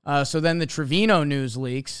 So then the Trevino news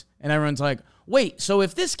leaks, and everyone's like, wait, so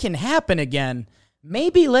if this can happen again,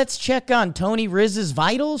 maybe let's check on Tony Rizz's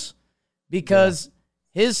vitals? Because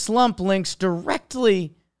his slump links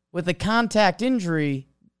directly with a contact injury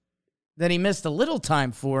that he missed a little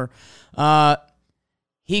time for.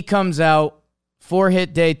 He comes out,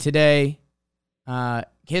 4-hit day today,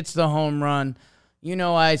 hits the home run.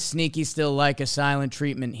 I sneaky still like a silent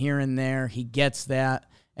treatment here and there. He gets that.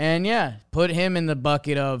 And put him in the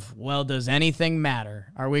bucket of, well, does anything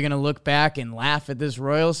matter? Are we going to look back and laugh at this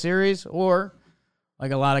Royal series? Or,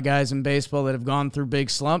 like a lot of guys in baseball that have gone through big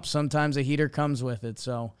slumps, sometimes a heater comes with it.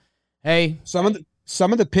 So, hey. Some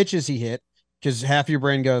of the pitches he hit, because half your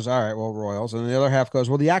brain goes, all right, well, Royals. And the other half goes,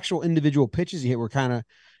 well, the actual individual pitches he hit were kind of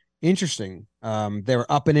interesting. They were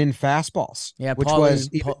up and in fastballs. Yeah,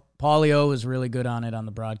 Paulio was really good on it on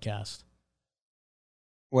the broadcast.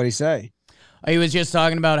 What'd he say? He was just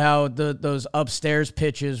talking about how those upstairs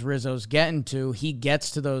pitches Rizzo's getting to, he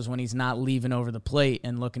gets to those when he's not leaving over the plate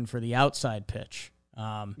and looking for the outside pitch.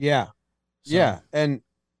 Yeah. And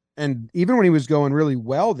even when he was going really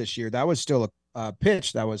well this year, that was still a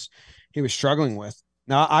pitch he was struggling with.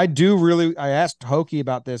 Now, I asked Hokie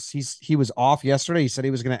about this. He was off yesterday. He said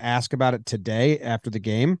he was going to ask about it today after the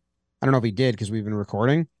game. I don't know if he did because we've been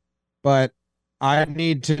recording, but I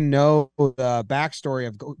need to know the backstory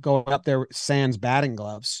of going up there with sans batting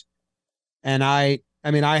gloves. And I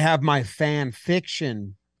have my fan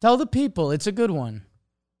fiction. Tell the people. It's a good one.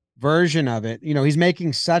 Version of it. He's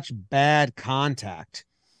making such bad contact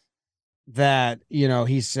that,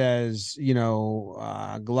 he says,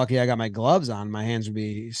 lucky I got my gloves on. My hands would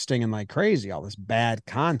be stinging like crazy. All this bad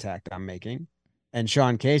contact I'm making. And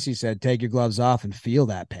Sean Casey said, take your gloves off and feel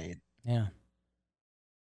that pain. Yeah.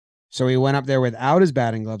 So he went up there without his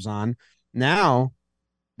batting gloves on. Now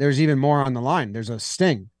there's even more on the line. There's a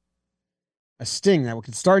sting that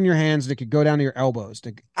could start in your hands. And it could go down to your elbows.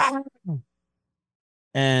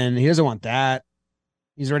 And he doesn't want that.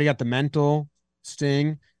 He's already got the mental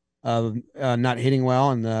sting of not hitting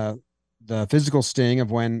well and the physical sting of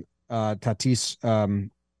when Tatis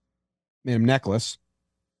made him necklace.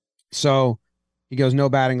 So he goes, no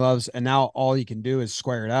batting gloves. And now all he can do is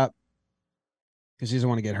square it up because he doesn't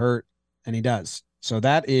want to get hurt. And he does. So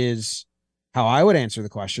that is how I would answer the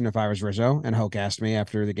question if I was Rizzo and Hoke asked me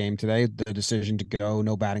after the game today, the decision to go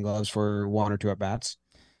no batting gloves for 1 or 2 at-bats.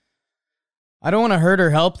 I don't want to hurt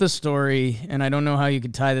or help the story, and I don't know how you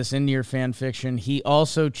could tie this into your fan fiction. He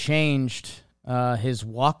also changed his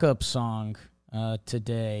walk-up song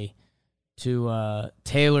today to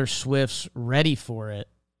Taylor Swift's Ready For It.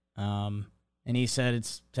 And he said,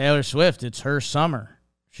 it's Taylor Swift. It's her summer.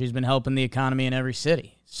 She's been helping the economy in every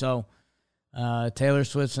city. So Taylor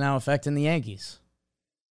Swift's now affecting the Yankees.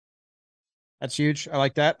 That's huge. I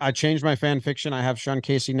like that. I changed my fan fiction. I have Sean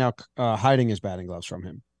Casey now hiding his batting gloves from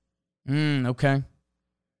him. Okay.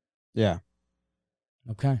 Yeah.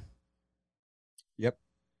 Okay. Yep.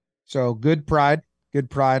 So good pride.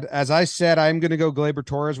 As I said, I'm going to go Gleyber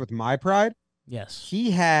Torres with my pride. Yes. He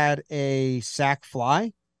had a sac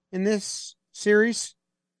fly in this series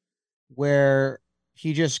where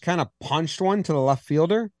he just kind of punched one to the left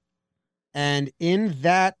fielder. And in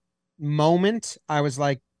that moment, I was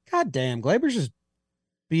like, God damn, Gleyber's just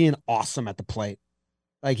being awesome at the plate.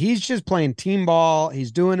 Like, he's just playing team ball.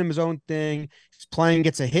 He's doing his own thing. He's playing,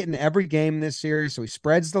 gets a hit in every game in this series. So he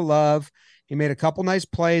spreads the love. He made a couple nice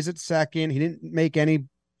plays at second. He didn't make any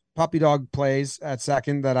puppy dog plays at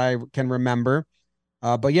second that I can remember.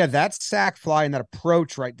 But yeah, that sac fly and that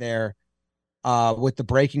approach right there with the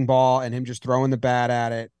breaking ball and him just throwing the bat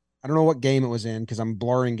at it. I don't know what game it was in because I'm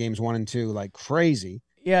blurring games 1 and 2 like crazy.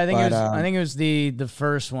 Yeah, I think it was the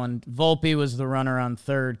first one. Volpe was the runner on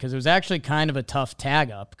third because it was actually kind of a tough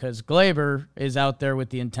tag up because Gleyber is out there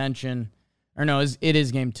with the intention, or no, it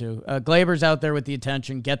is game 2. Glaber's out there with the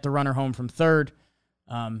intention, get the runner home from third,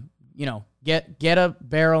 get a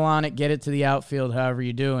barrel on it, get it to the outfield, however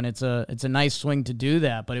you do, and it's a nice swing to do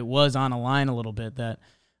that, but it was on a line a little bit. That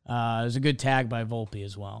it was a good tag by Volpe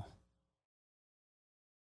as well.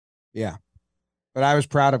 Yeah, but I was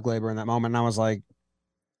proud of Gleyber in that moment, and I was like,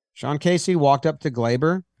 Sean Casey walked up to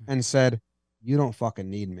Glaber and said, "You don't fucking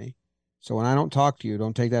need me. So when I don't talk to you,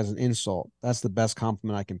 don't take that as an insult. That's the best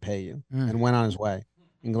compliment I can pay you." And went on his way.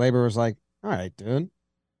 And Glaber was like, "All right, dude."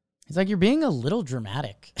 He's like, "You're being a little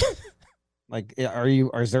dramatic." Like,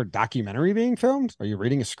 is there a documentary being filmed? Are you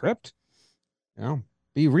reading a script?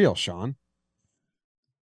 Be real, Sean.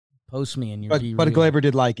 Post me and but Glaber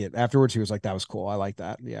did like it. Afterwards, he was like, "That was cool. I like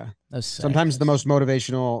that." Yeah. Sometimes the most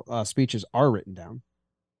motivational speeches are written down.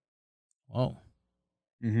 Whoa.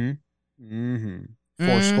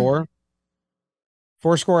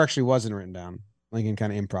 Four score actually wasn't written down. Lincoln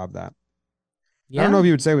kind of improv that. Yeah. I don't know if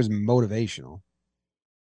you would say it was motivational.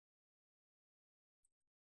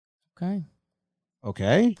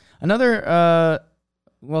 Okay. Another,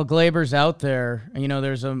 Glaber's out there.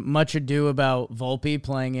 There's a much ado about Volpe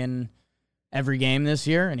playing in every game this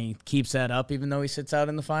year, and he keeps that up even though he sits out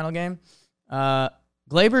in the final game.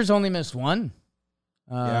 Glaber's only missed one.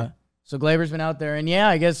 So Glaber's been out there. And,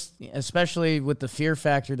 I guess especially with the fear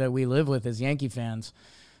factor that we live with as Yankee fans,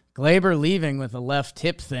 Glaber leaving with a left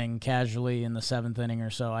hip thing casually in the 7th inning or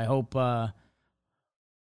so. I hope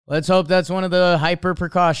let's hope that's one of the hyper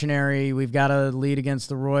precautionary. We've got to lead against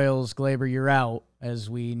the Royals. Glaber, you're out, as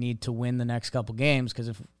we need to win the next couple games, because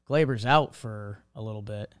if Glaber's out for a little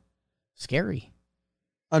bit, scary.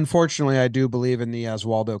 Unfortunately, I do believe in the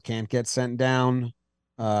Oswaldo can't get sent down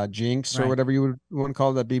jinx or whatever you would want to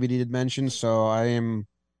call it that BBD did mention. So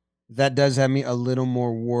that does have me a little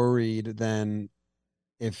more worried than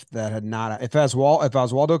if that had not, if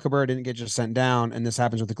Oswaldo Cabrera didn't get just sent down and this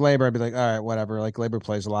happens with the Glaber, I'd be like, all right, whatever. Like, Glaber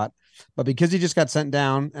plays a lot, but because he just got sent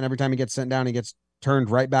down and every time he gets sent down, he gets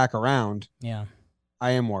turned right back around. Yeah.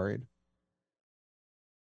 I am worried.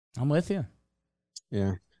 I'm with you.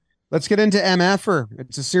 Yeah. Let's get into MFer.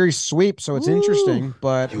 It's a series sweep, so it's interesting,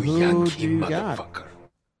 but who do you got?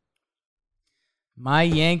 My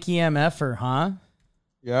Yankee MFer, huh?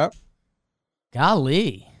 Yep.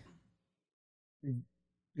 Golly.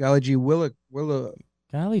 Golly gee Willikers.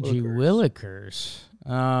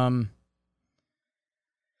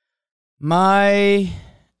 My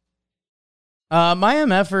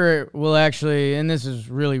MFer will actually, and this is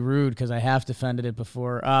really rude because I have defended it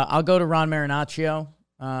before. I'll go to Ron Marinaccio.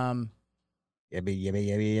 I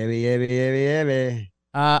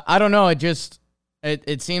don't know.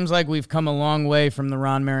 It seems like we've come a long way from the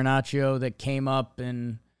Ron Marinaccio that came up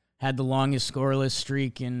and had the longest scoreless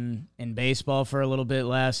streak in baseball for a little bit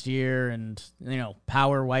last year, and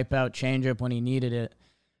power wipeout changeup when he needed it.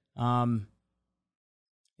 I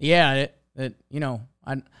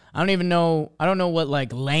don't even know. I don't know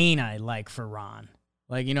what lane I like for Ron.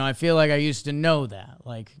 I feel like I used to know that.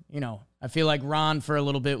 I feel like Ron for a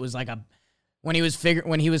little bit was when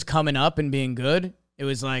he was coming up and being good, it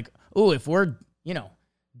was like, ooh, if we're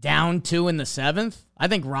down 2 in the 7th, I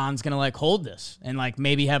think Ron's going to hold this and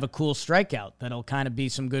maybe have a cool strikeout that'll kind of be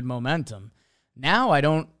some good momentum. Now I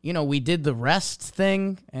don't, we did the rest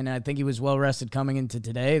thing, and I think he was well rested coming into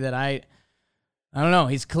today, that I don't know.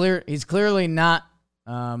 He's clearly not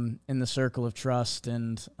in the circle of trust,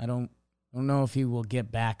 and I don't know if he will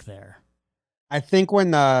get back there. I think when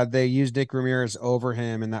they used Nick Ramirez over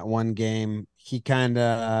him in that one game, he kind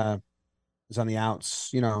of was on the outs.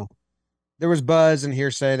 There was buzz and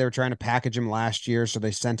hearsay. They were trying to package him last year, so they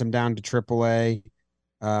sent him down to AAA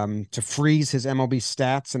to freeze his MLB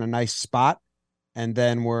stats in a nice spot, and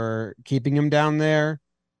then we're keeping him down there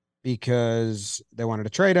because they wanted to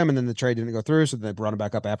trade him, and then the trade didn't go through, so they brought him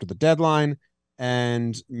back up after the deadline.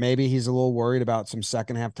 And maybe he's a little worried about some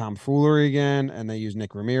second half tomfoolery again, and they use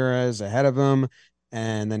Nick Ramirez ahead of him,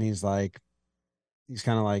 and then he's kind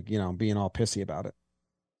of being all pissy about it.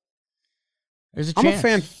 There's a I'm chance. a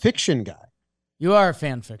fan fiction guy. You are a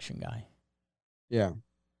fan fiction guy. Yeah.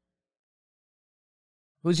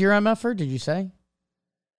 Who's your MFer, did you say?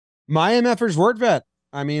 My MFer's Wordvet.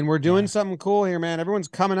 I mean, we're doing something cool here, man. Everyone's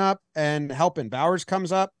coming up and helping. Bowers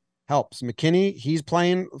comes up, helps. McKinney, he's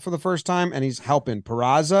playing for the first time, and he's helping.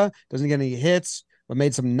 Peraza doesn't get any hits, but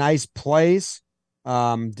made some nice plays.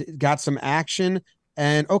 Got some action.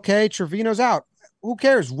 And, okay, Trevino's out. Who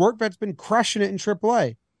cares? Wordvet's been crushing it in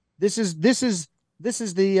AAA. This is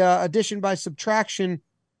the addition by subtraction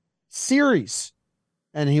series,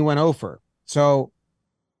 and he went over. So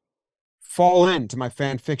fall into my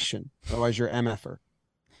fan fiction. Otherwise, you're MFer.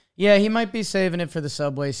 Yeah, he might be saving it for the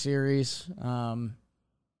Subway series.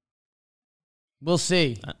 We'll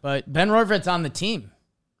see. But Ben Rorvet's on the team,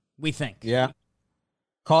 we think. Yeah.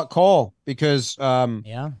 Call it Cole because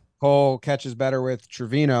Cole catches better with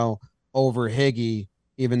Trevino over Higgy,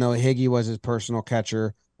 even though Higgy was his personal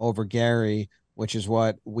catcher over Gary, which is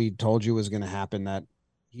what we told you was going to happen, that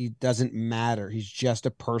he doesn't matter. He's just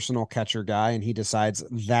a personal catcher guy, and he decides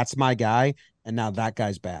that's my guy, and now that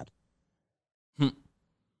guy's bad.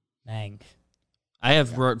 Dang. I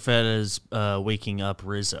have Rortvedt as waking up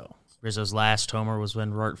Rizzo. Rizzo's last homer was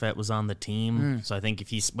when Rortvedt was on the team. So I think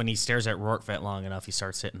when he stares at Rortvedt long enough, he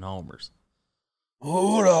starts hitting homers.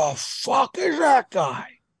 Who the fuck is that guy?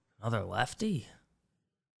 Another lefty?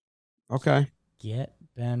 Okay. Get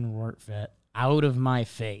Ben Rortvedt out of my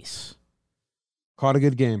face. Caught a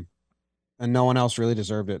good game. And no one else really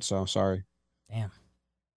deserved it, so sorry. Damn.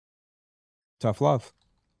 Tough love.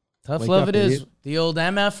 Tough love it is. The old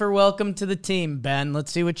MFer, welcome to the team, Ben.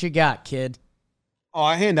 Let's see what you got, kid. Oh,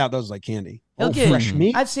 I hand out those like candy. Fresh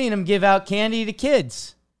meat. I've seen him give out candy to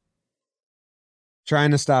kids.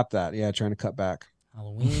 Trying to stop that. Yeah, trying to cut back.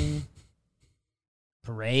 Halloween.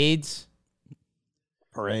 Parades.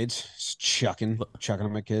 Just chucking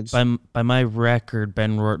on my kids. By my record,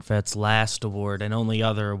 Ben Rortvedt's last award and only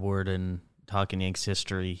other award in Talking Yanks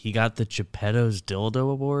history, he got the Geppetto's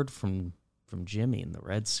Dildo Award from Jimmy in the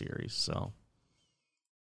Red Series. So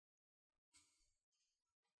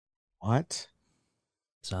what?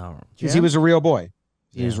 So he was a real boy.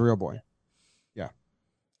 He was a real boy. Yeah.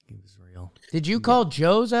 He was real. Did you call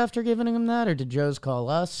Joe's after giving him that, or did Joe's call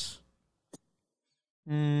us?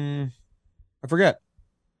 I forget.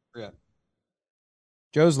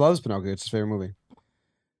 Joe's loves Pinocchio. It's his favorite movie.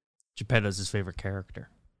 Geppetto's his favorite character.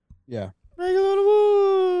 Yeah. Regular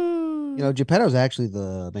award. You know, Geppetto's actually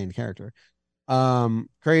the main character.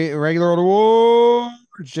 Regular award.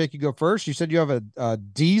 Jake, you go first. You said you have a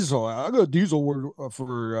Diesel. I got a Diesel award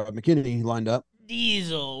for McKinney lined up.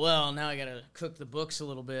 Diesel. Well, now I got to cook the books a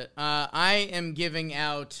little bit. I am giving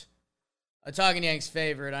out a Talking Yanks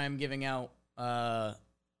favorite. I am giving out the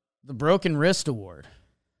Broken Wrist Award.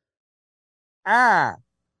 My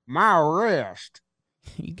wrist.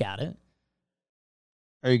 You got it.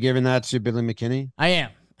 Are you giving that to Billy McKinney? I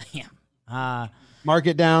am. Mark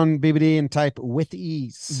it down, BBD, and type with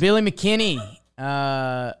ease. Billy McKinney.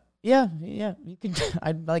 Yeah, you can.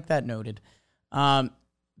 I'd like that noted.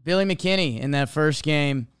 Billy McKinney in that first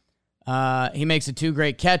game, he makes the 2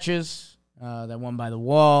 great catches, that one by the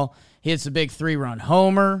wall. He hits a big 3-run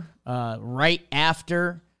homer right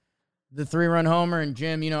after the 3-run homer. And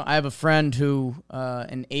Jim, I have a friend who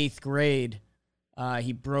in 8th grade,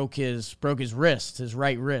 he broke his wrist, his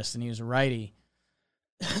right wrist, and he was a righty.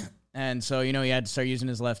 And so, he had to start using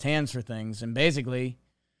his left hands for things. And basically,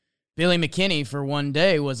 Billy McKinney for one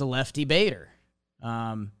day was a lefty baiter.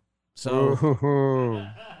 So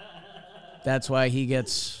that's why he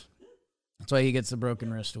gets the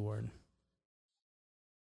Broken Wrist Award.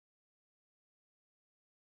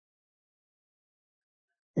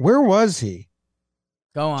 Where was he?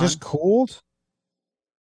 Go on. Just cooled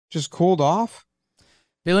off?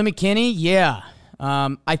 Billy McKinney, yeah.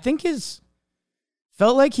 I think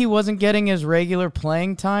felt like he wasn't getting his regular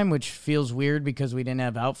playing time, which feels weird because we didn't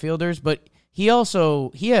have outfielders, but he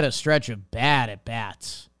had a stretch of bad at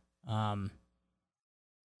bats.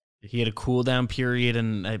 He had a cool down period,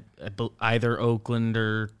 and either Oakland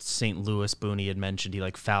or St. Louis, Booney had mentioned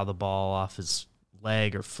he fouled the ball off his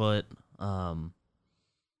leg or foot.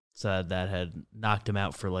 So that had knocked him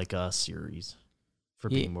out for a series for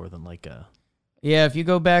being more than a. Yeah, if you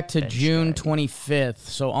go back to June 25th,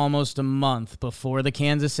 so almost a month before the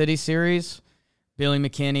Kansas City series, Billy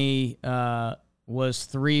McKinney was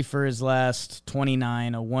 3 for his last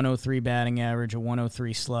 29, a 103 batting average, a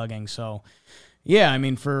 103 slugging. So, yeah, I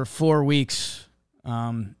mean, for 4 weeks,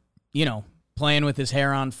 playing with his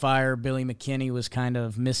hair on fire, Billy McKinney was kind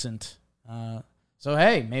of missing. So,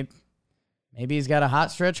 hey, maybe he's got a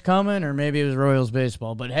hot stretch coming, or maybe it was Royals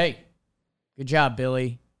baseball. But, hey, good job,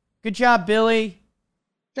 Billy. Good job, Billy.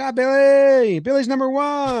 Good job, Billy. Billy's number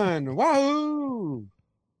 1. Wahoo!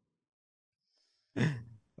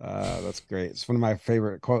 That's great. It's one of my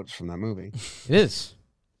favorite quotes from that movie. It is.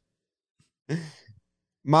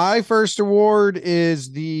 My first award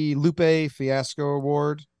is the Lupe Fiasco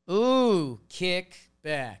Award. Ooh, kick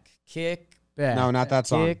back. No, not that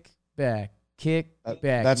song. Kick back.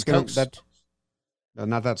 That's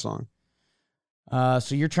not that song.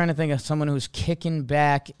 So you're trying to think of someone who's kicking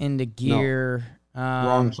back into gear. No.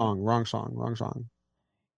 Wrong song.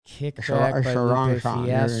 Kick back by Lupe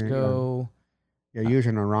Fiasco. You're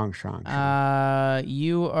using the wrong song.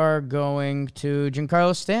 You are going to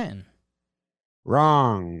Giancarlo Stanton.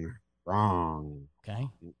 Wrong. Okay.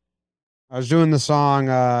 I was doing the song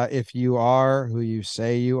If You Are Who You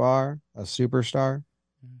Say You Are, a Superstar.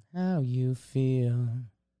 How you feel.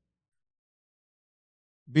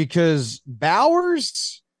 Because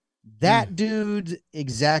Bowers, that dude,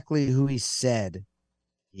 exactly who he said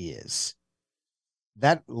he is.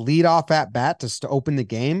 that leadoff at bat to open the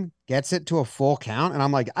game, gets it to a full count. And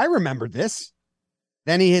I'm like, I remember this.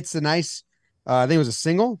 Then he hits the nice, I think it was a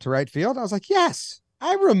single to right field. I was like, yes,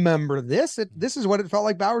 I remember this. This is what it felt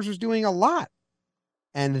like Bowers was doing a lot.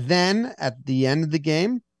 And then at the end of the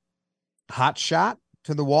game, hot shot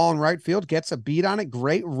to the wall in right field, gets a beat on it.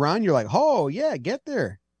 Great run. You're like, oh, yeah, get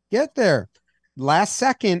there. Get there. Last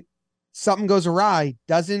second, something goes awry,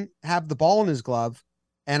 doesn't have the ball in his glove.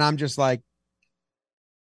 And I'm just like,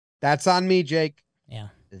 that's on me, Jake. Yeah.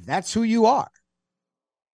 That's who you are.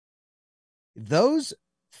 Those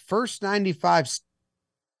first 95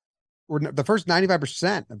 or the first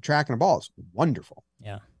 95% of tracking a ball is wonderful.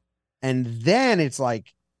 Yeah. And then it's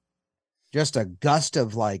like just a gust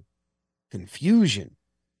of like confusion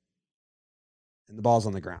and the ball's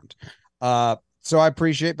on the ground. So I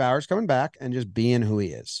appreciate Bowers coming back and just being who he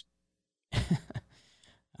is.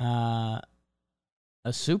 A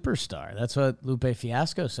superstar. That's what Lupe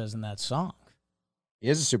Fiasco says in that song. He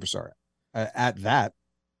is a superstar at that.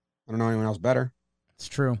 I don't know anyone else better. It's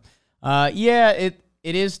true. Yeah, it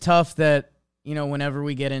is tough that, you know, whenever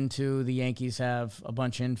we get into the Yankees have a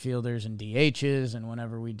bunch of infielders and DHs, and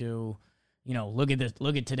whenever we do, you know, look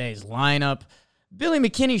at today's lineup. Billy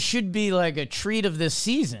McKinney should be like a treat of this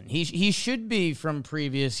season. He should be from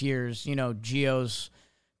previous years, you know, Gio's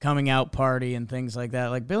coming out party and things like that.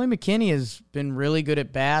 Like Billy McKinney has been really good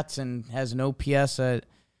at bats and has an OPS at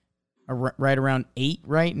right around 8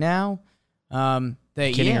 right now.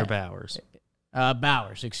 McKinney or Bowers?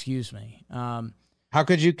 Bowers, excuse me. How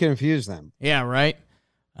could you confuse them? Yeah, right.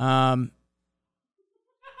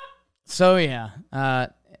 So yeah,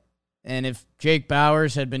 and if Jake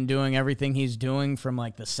Bowers had been doing everything he's doing from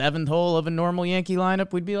like the 7th hole of a normal Yankee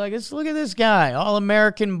lineup, we'd be like, look at this guy,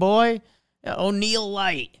 All-American boy, O'Neal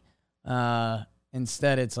Light.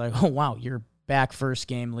 Instead, it's like, oh wow, you're back first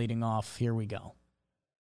game leading off. Here we go.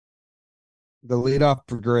 The leadoff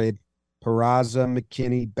brigade: Peraza,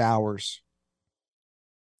 McKinney, Bowers.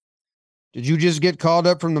 Did you just get called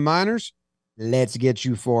up from the minors? Let's get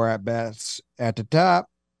you 4 at-bats at the top.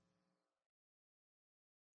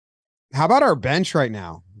 How about our bench right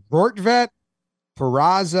now? Rortvedt,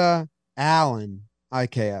 Peraza, Allen,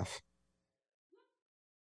 IKF.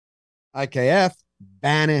 IKF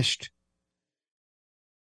banished.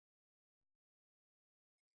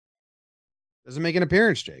 Doesn't make an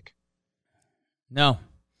appearance, Jake. No.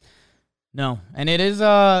 And it is,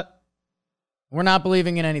 we're not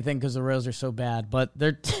believing in anything because the Royals are so bad, but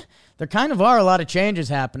there kind of are a lot of changes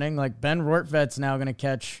happening. Like Ben Rortvedt's now going to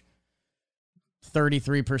catch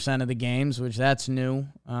 33% of the games, which that's new.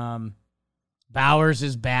 Bowers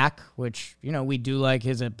is back, which, you know, we do like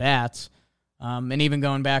his at-bats. And even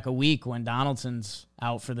going back a week when Donaldson's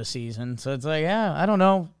out for the season. So it's like, yeah, I don't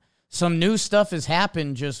know. Some new stuff has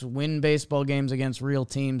happened. Just win baseball games against real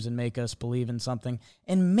teams and make us believe in something.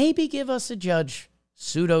 And maybe give us a Judge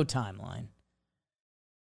pseudo timeline.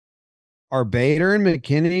 Are Bader and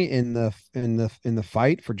McKinney in the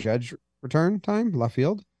fight for Judge return time, left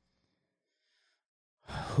field?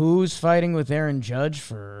 Who's fighting with Aaron Judge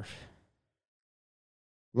for?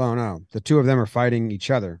 Well, no. The two of them are fighting each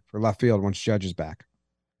other for left field once Judge is back.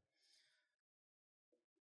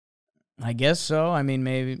 I guess so. I mean,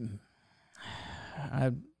 maybe.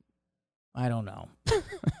 I don't know. I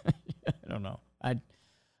don't know.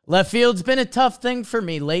 Left field's been a tough thing for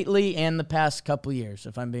me lately and the past couple years,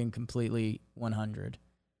 if I'm being completely 100.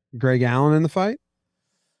 Greg Allen in the fight?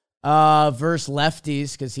 Versus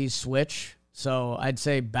lefties, because he's switch. So I'd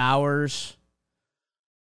say Bowers.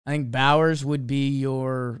 I think Bowers would be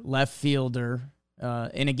your left fielder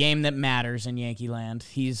in a game that matters in Yankee land.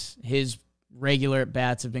 His regular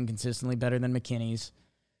at-bats have been consistently better than McKinney's.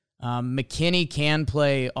 McKinney can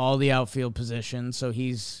play all the outfield positions, so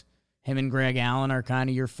him and Greg Allen are kind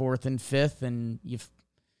of your 4th and 5th, and you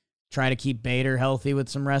try to keep Bader healthy with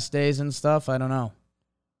some rest days and stuff. I don't know.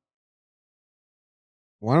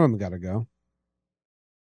 One of them got to go.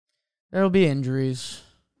 There'll be injuries.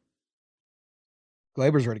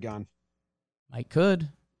 Glaber's already gone. I could.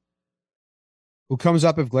 Who comes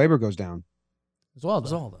up if Glaber goes down?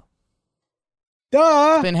 Oswaldo.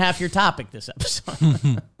 Duh! It's been half your topic this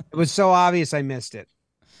episode. It was so obvious I missed it.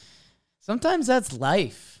 Sometimes that's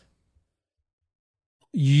life.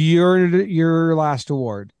 Your last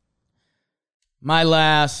award. My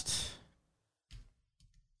last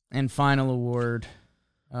and final award.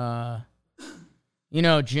 You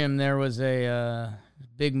know, Jim, there was a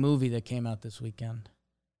big movie that came out this weekend.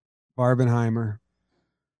 Barbenheimer.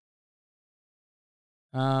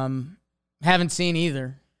 Haven't seen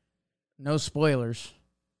either. No spoilers,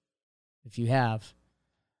 if you have.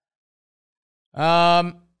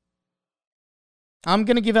 I'm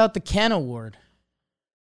going to give out the Ken Award.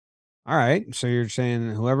 All right. So you're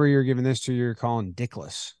saying whoever you're giving this to, you're calling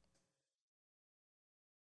dickless.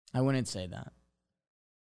 I wouldn't say that.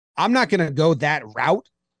 I'm not going to go that route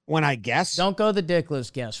when I guess. Don't go the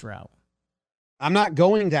dickless guess route. I'm not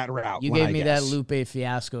going that route. You gave me that Lupe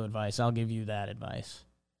Fiasco advice. I'll give you that advice.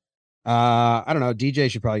 I don't know. DJ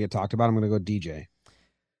should probably get talked about. I'm going to go DJ.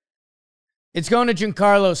 It's going to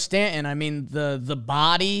Giancarlo Stanton. I mean, the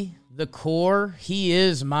body, the core, he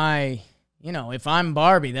is my, if I'm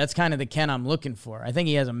Barbie, that's kind of the Ken I'm looking for. I think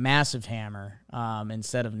he has a massive hammer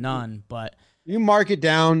instead of none, but. You mark it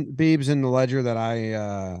down, Beebs, in the ledger that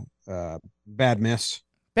I bad miss.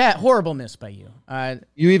 Horrible miss by you.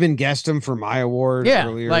 You even guessed him for my award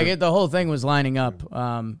earlier. Like the whole thing was lining up.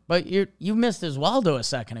 But you missed Oswaldo a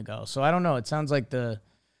second ago, so I don't know. It sounds like the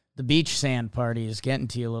beach sand party is getting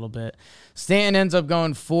to you a little bit. Stanton ends up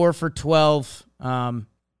going 4 for 12.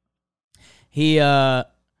 He what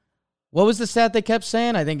was the stat they kept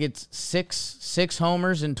saying? I think it's six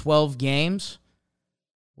homers in 12 games,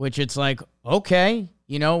 which it's like, okay,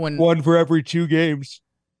 when one for every 2 games.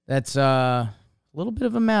 That's a little bit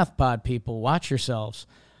of a math pod, people. Watch yourselves.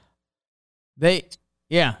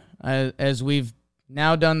 As we've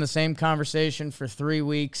now done the same conversation for 3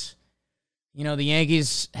 weeks, the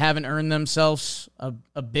Yankees haven't earned themselves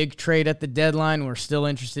a big trade at the deadline. We're still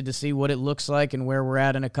interested to see what it looks like and where we're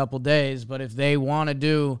at in a couple days. But if they want to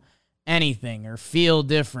do anything or feel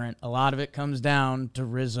different, a lot of it comes down to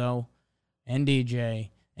Rizzo and DJ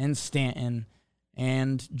and Stanton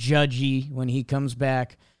and Judgy when he comes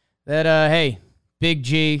back. That, hey, Big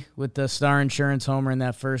G with the Star Insurance homer in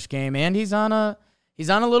that first game. And he's on a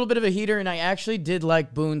little bit of a heater, and I actually did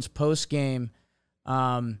like Boone's post game.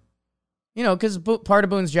 Because part of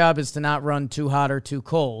Boone's job is to not run too hot or too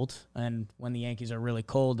cold. And when the Yankees are really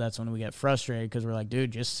cold, that's when we get frustrated because we're like,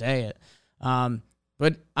 dude, just say it.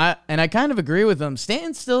 But I kind of agree with him.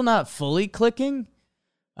 Stanton's still not fully clicking.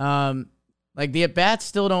 Like the at-bats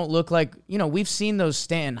still don't look like, we've seen those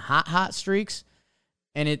Stanton hot streaks,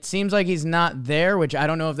 and it seems like he's not there, which I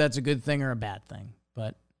don't know if that's a good thing or a bad thing.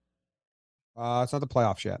 But it's not the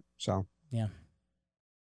playoffs yet, so. Yeah.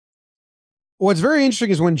 What's very interesting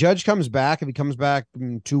is when Judge comes back, if he comes back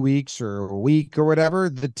in 2 weeks or a week or whatever,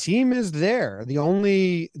 the team is there. The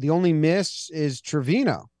only miss is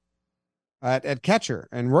Trevino at catcher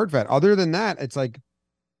and Rortvedt. Other than that, it's like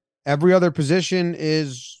every other position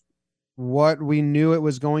is what we knew it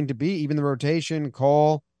was going to be. Even the rotation,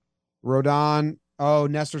 Cole, Rodon. Oh,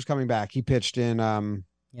 Nestor's coming back. He pitched in.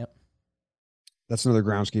 Yep. That's another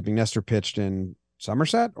groundskeeping. Nestor pitched in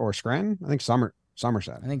Somerset or Scranton. I think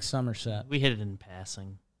Somerset. I think Somerset. We hit it in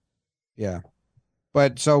passing. Yeah.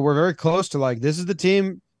 But so we're very close to this is the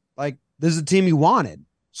team, this is the team you wanted.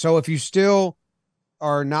 So if you still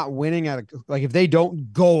are not winning if they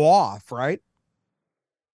don't go off, right?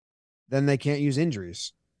 Then they can't use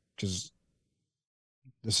injuries because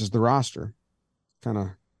this is the roster. Kind of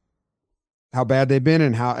how bad they've been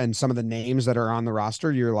and some of the names that are on the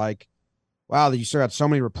roster. You're like, wow, you still got so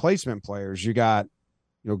many replacement players. You got,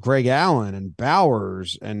 Greg Allen and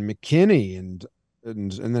Bowers and McKinney and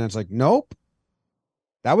then it's like, nope,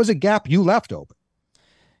 that was a gap you left open.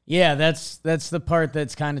 Yeah, that's the part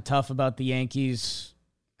that's kind of tough about the Yankees.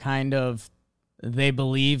 They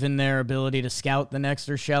believe in their ability to scout the next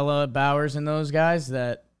Urshela, Bowers, and those guys,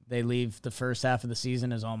 that they leave the first half of the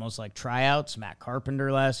season as almost like tryouts. Matt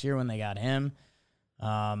Carpenter last year when they got him.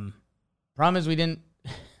 Problem is we didn't.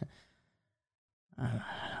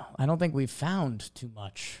 I don't think we've found too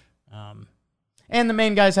much. And the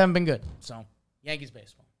main guys haven't been good. So, Yankees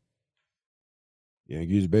baseball.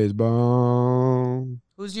 Yankees baseball.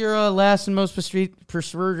 Who's your last and most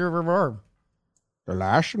persuasive word? The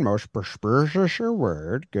last and most persuasive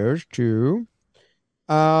word goes to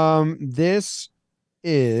this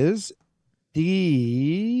is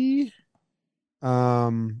the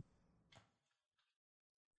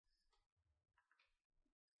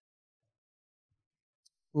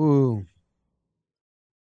ooh.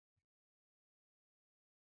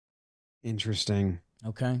 Interesting.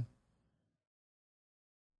 Okay.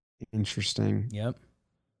 Interesting. Yep.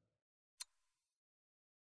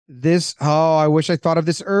 I wish I thought of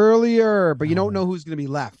this earlier, but you don't know who's going to be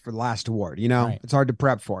left for the last award. Right. It's hard to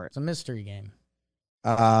prep for it. It's a mystery game.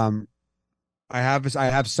 I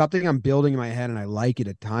have something I'm building in my head and I like it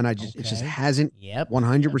a ton. It just hasn't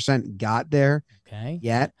 100% got there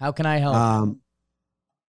yet. How can I help?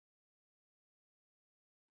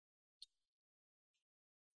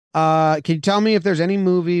 Can you tell me if there's any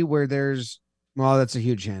movie where there's, well, that's a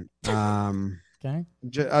huge hint. Okay.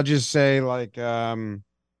 I'll just say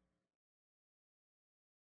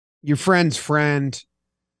your friend's friend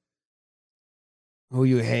who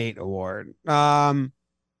you hate award. I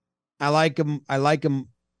like him. I like him.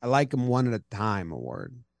 I like him one at a time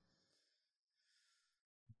award.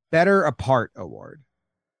 Better apart award.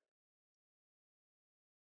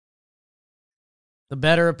 The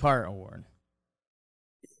Better Apart award.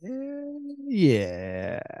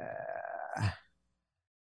 Yeah.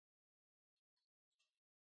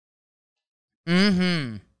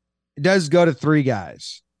 Mm-hmm. It does go to 3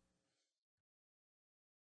 guys.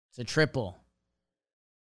 It's a triple.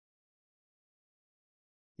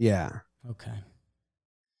 Yeah. Okay.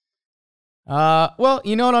 Well,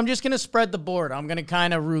 you know what? I'm just going to spread the board. I'm going to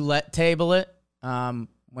kind of roulette table it.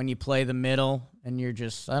 When you play the middle and you're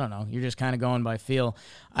just, I don't know, you're just kind of going by feel.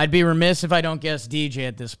 I'd be remiss if I don't guess DJ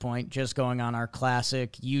at this point, just going on our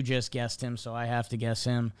classic. You just guessed him, so I have to guess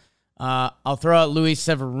him. I'll throw out Luis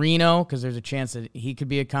Severino because there's a chance that he could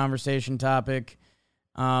be a conversation topic.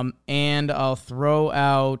 And I'll throw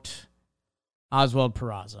out Oswald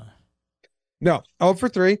Peraza. No. 0 for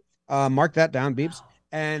 3. Mark that down, Beeps.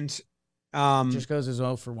 And just goes as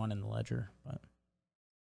 0 for 1 in the ledger, but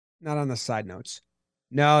not on the side notes.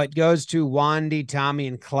 No, it goes to Wandy, Tommy,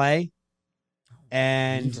 and Clay.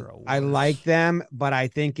 And I like them, but I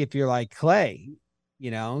think if you're like Clay,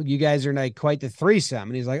 you guys are like quite the threesome.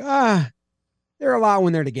 And he's like, they're a lot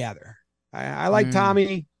when they're together. I like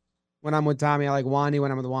Tommy when I'm with Tommy. I like Wandy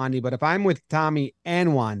when I'm with Wandy. But if I'm with Tommy and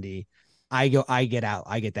Wandy, I get out.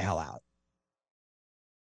 I get the hell out.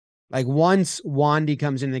 Like once Wandy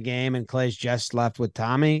comes in the game and Clay's just left with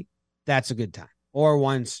Tommy, that's a good time. Or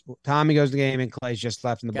once Tommy goes to the game and Clay's just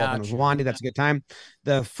left in the bullpen with Wandy, that's a good time.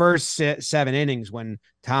 The first 7 innings when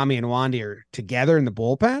Tommy and Wandy are together in the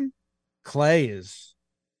bullpen, Clay is,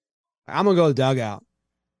 I'm going to go to the dugout.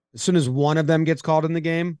 As soon as one of them gets called in the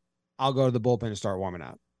game, I'll go to the bullpen and start warming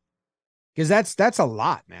up. Because that's a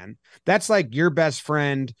lot, man. That's like your best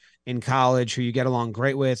friend in college who you get along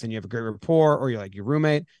great with and you have a great rapport, or you're like your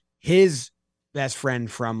roommate. His best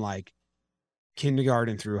friend from like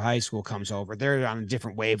kindergarten through high school comes over. They're on a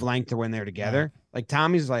different wavelength when they're together. Yeah. Like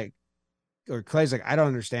Tommy's like, or Clay's like, I don't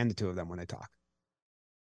understand the two of them when they talk.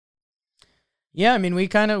 Yeah, I mean, we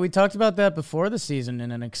talked about that before the season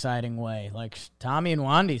in an exciting way. Like Tommy and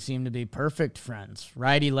Wandy seem to be perfect friends.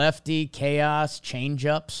 Righty, lefty, chaos,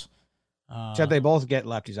 change-ups. Except they both get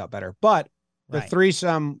lefties out better. But the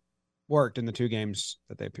threesome worked in the 2 games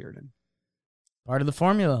that they appeared in. Part of the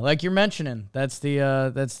formula, like you're mentioning. That's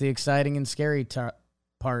the exciting and scary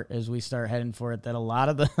part as we start heading for it. That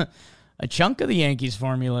a chunk of the Yankees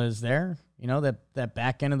formula is there. That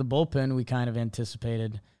back end of the bullpen we kind of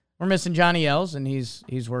anticipated. We're missing Johnny Els, and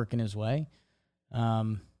he's working his way.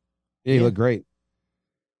 He looked great.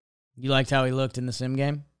 You liked how he looked in the sim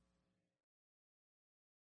game?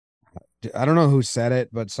 I don't know who said it,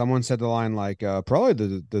 but someone said the line like, probably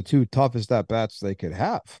the 2 toughest at-bats they could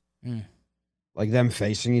have. Like them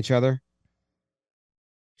facing each other.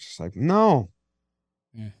 It's like, no.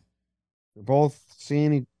 They're both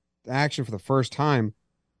seeing action for the first time.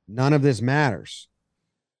 None of this matters.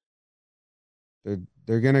 They're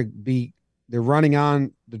jumping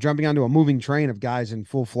onto a moving train of guys in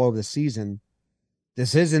full flow of the season.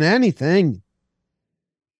 This isn't anything.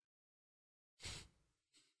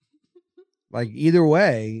 Like either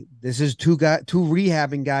way, this is two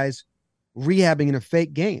rehabbing guys rehabbing in a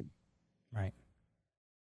fake game. Right.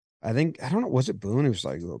 I don't know, was it Boone? It was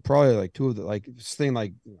like probably like 2 of the like this thing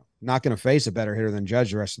like not going to face a better hitter than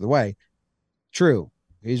Judge the rest of the way. True.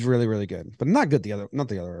 He's really, really good, but not the other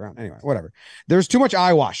way around. Anyway, whatever. There's too much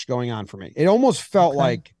eyewash going on for me. It almost felt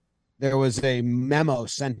like there was a memo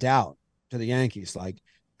sent out to the Yankees. Like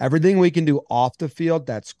everything we can do off the field,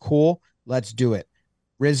 that's cool. Let's do it.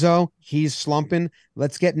 Rizzo, he's slumping.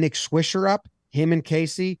 Let's get Nick Swisher up. Him and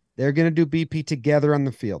Casey, they're going to do BP together on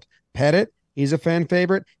the field. Pettit, he's a fan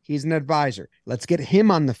favorite. He's an advisor. Let's get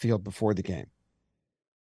him on the field before the game.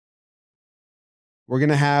 We're going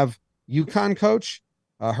to have UConn coach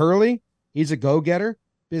Hurley. He's a go-getter,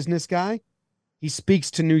 business guy. He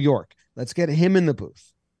speaks to New York. Let's get him in the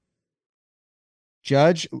booth.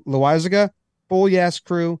 Judge, Loizaga, full yes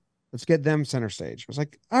crew. Let's get them center stage. I was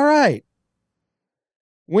like, all right.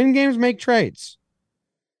 Win games, make trades.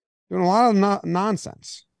 Doing a lot of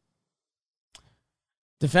nonsense.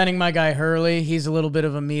 Defending my guy Hurley, he's a little bit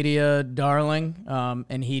of a media darling,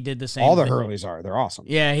 and he did the same. All the Hurleys are. They're awesome.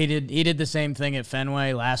 Yeah, he did the same thing at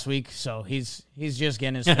Fenway last week, so he's just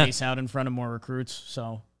getting his face out in front of more recruits.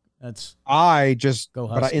 So that's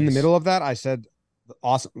but in the middle of that, I said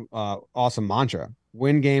awesome mantra: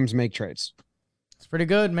 win games, make trades. It's pretty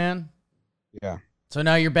good, man. Yeah. So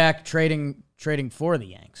now you're back trading for the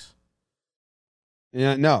Yanks.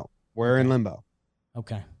 Yeah, no. We're in limbo.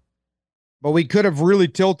 Okay. But we could have really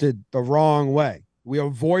tilted the wrong way. We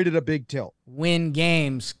avoided a big tilt. Win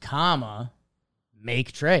games,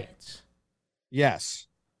 make trades. Yes.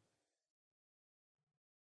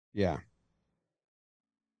 Yeah.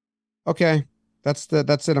 Okay. That's it.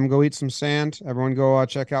 I'm going to eat some sand. Everyone go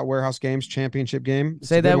check out Warehouse Games championship game. It's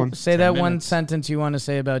say that one sentence you want to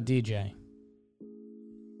say about DJ.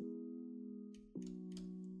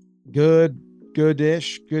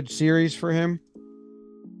 Good-ish. Good series for him.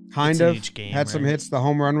 Kind of. Game, had some hits. The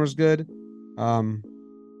home run was good.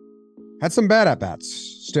 Had some bad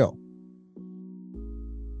at-bats still.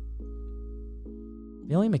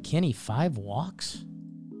 Billy McKinney, 5 walks?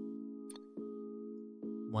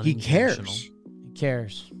 He cares. He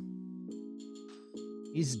cares.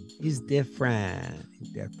 He's different. He's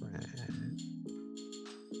different.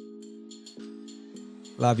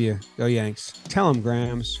 Love you. Go Yanks. Tell him,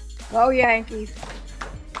 Grams. Go Yankees.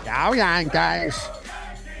 Go Yankees.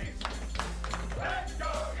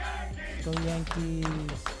 Go Yankees.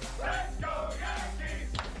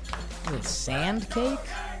 Is it sand cake?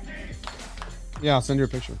 Yeah, I'll send you a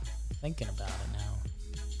picture. Thinking about it now.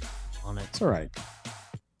 On it. It's all right.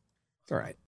 It's all right.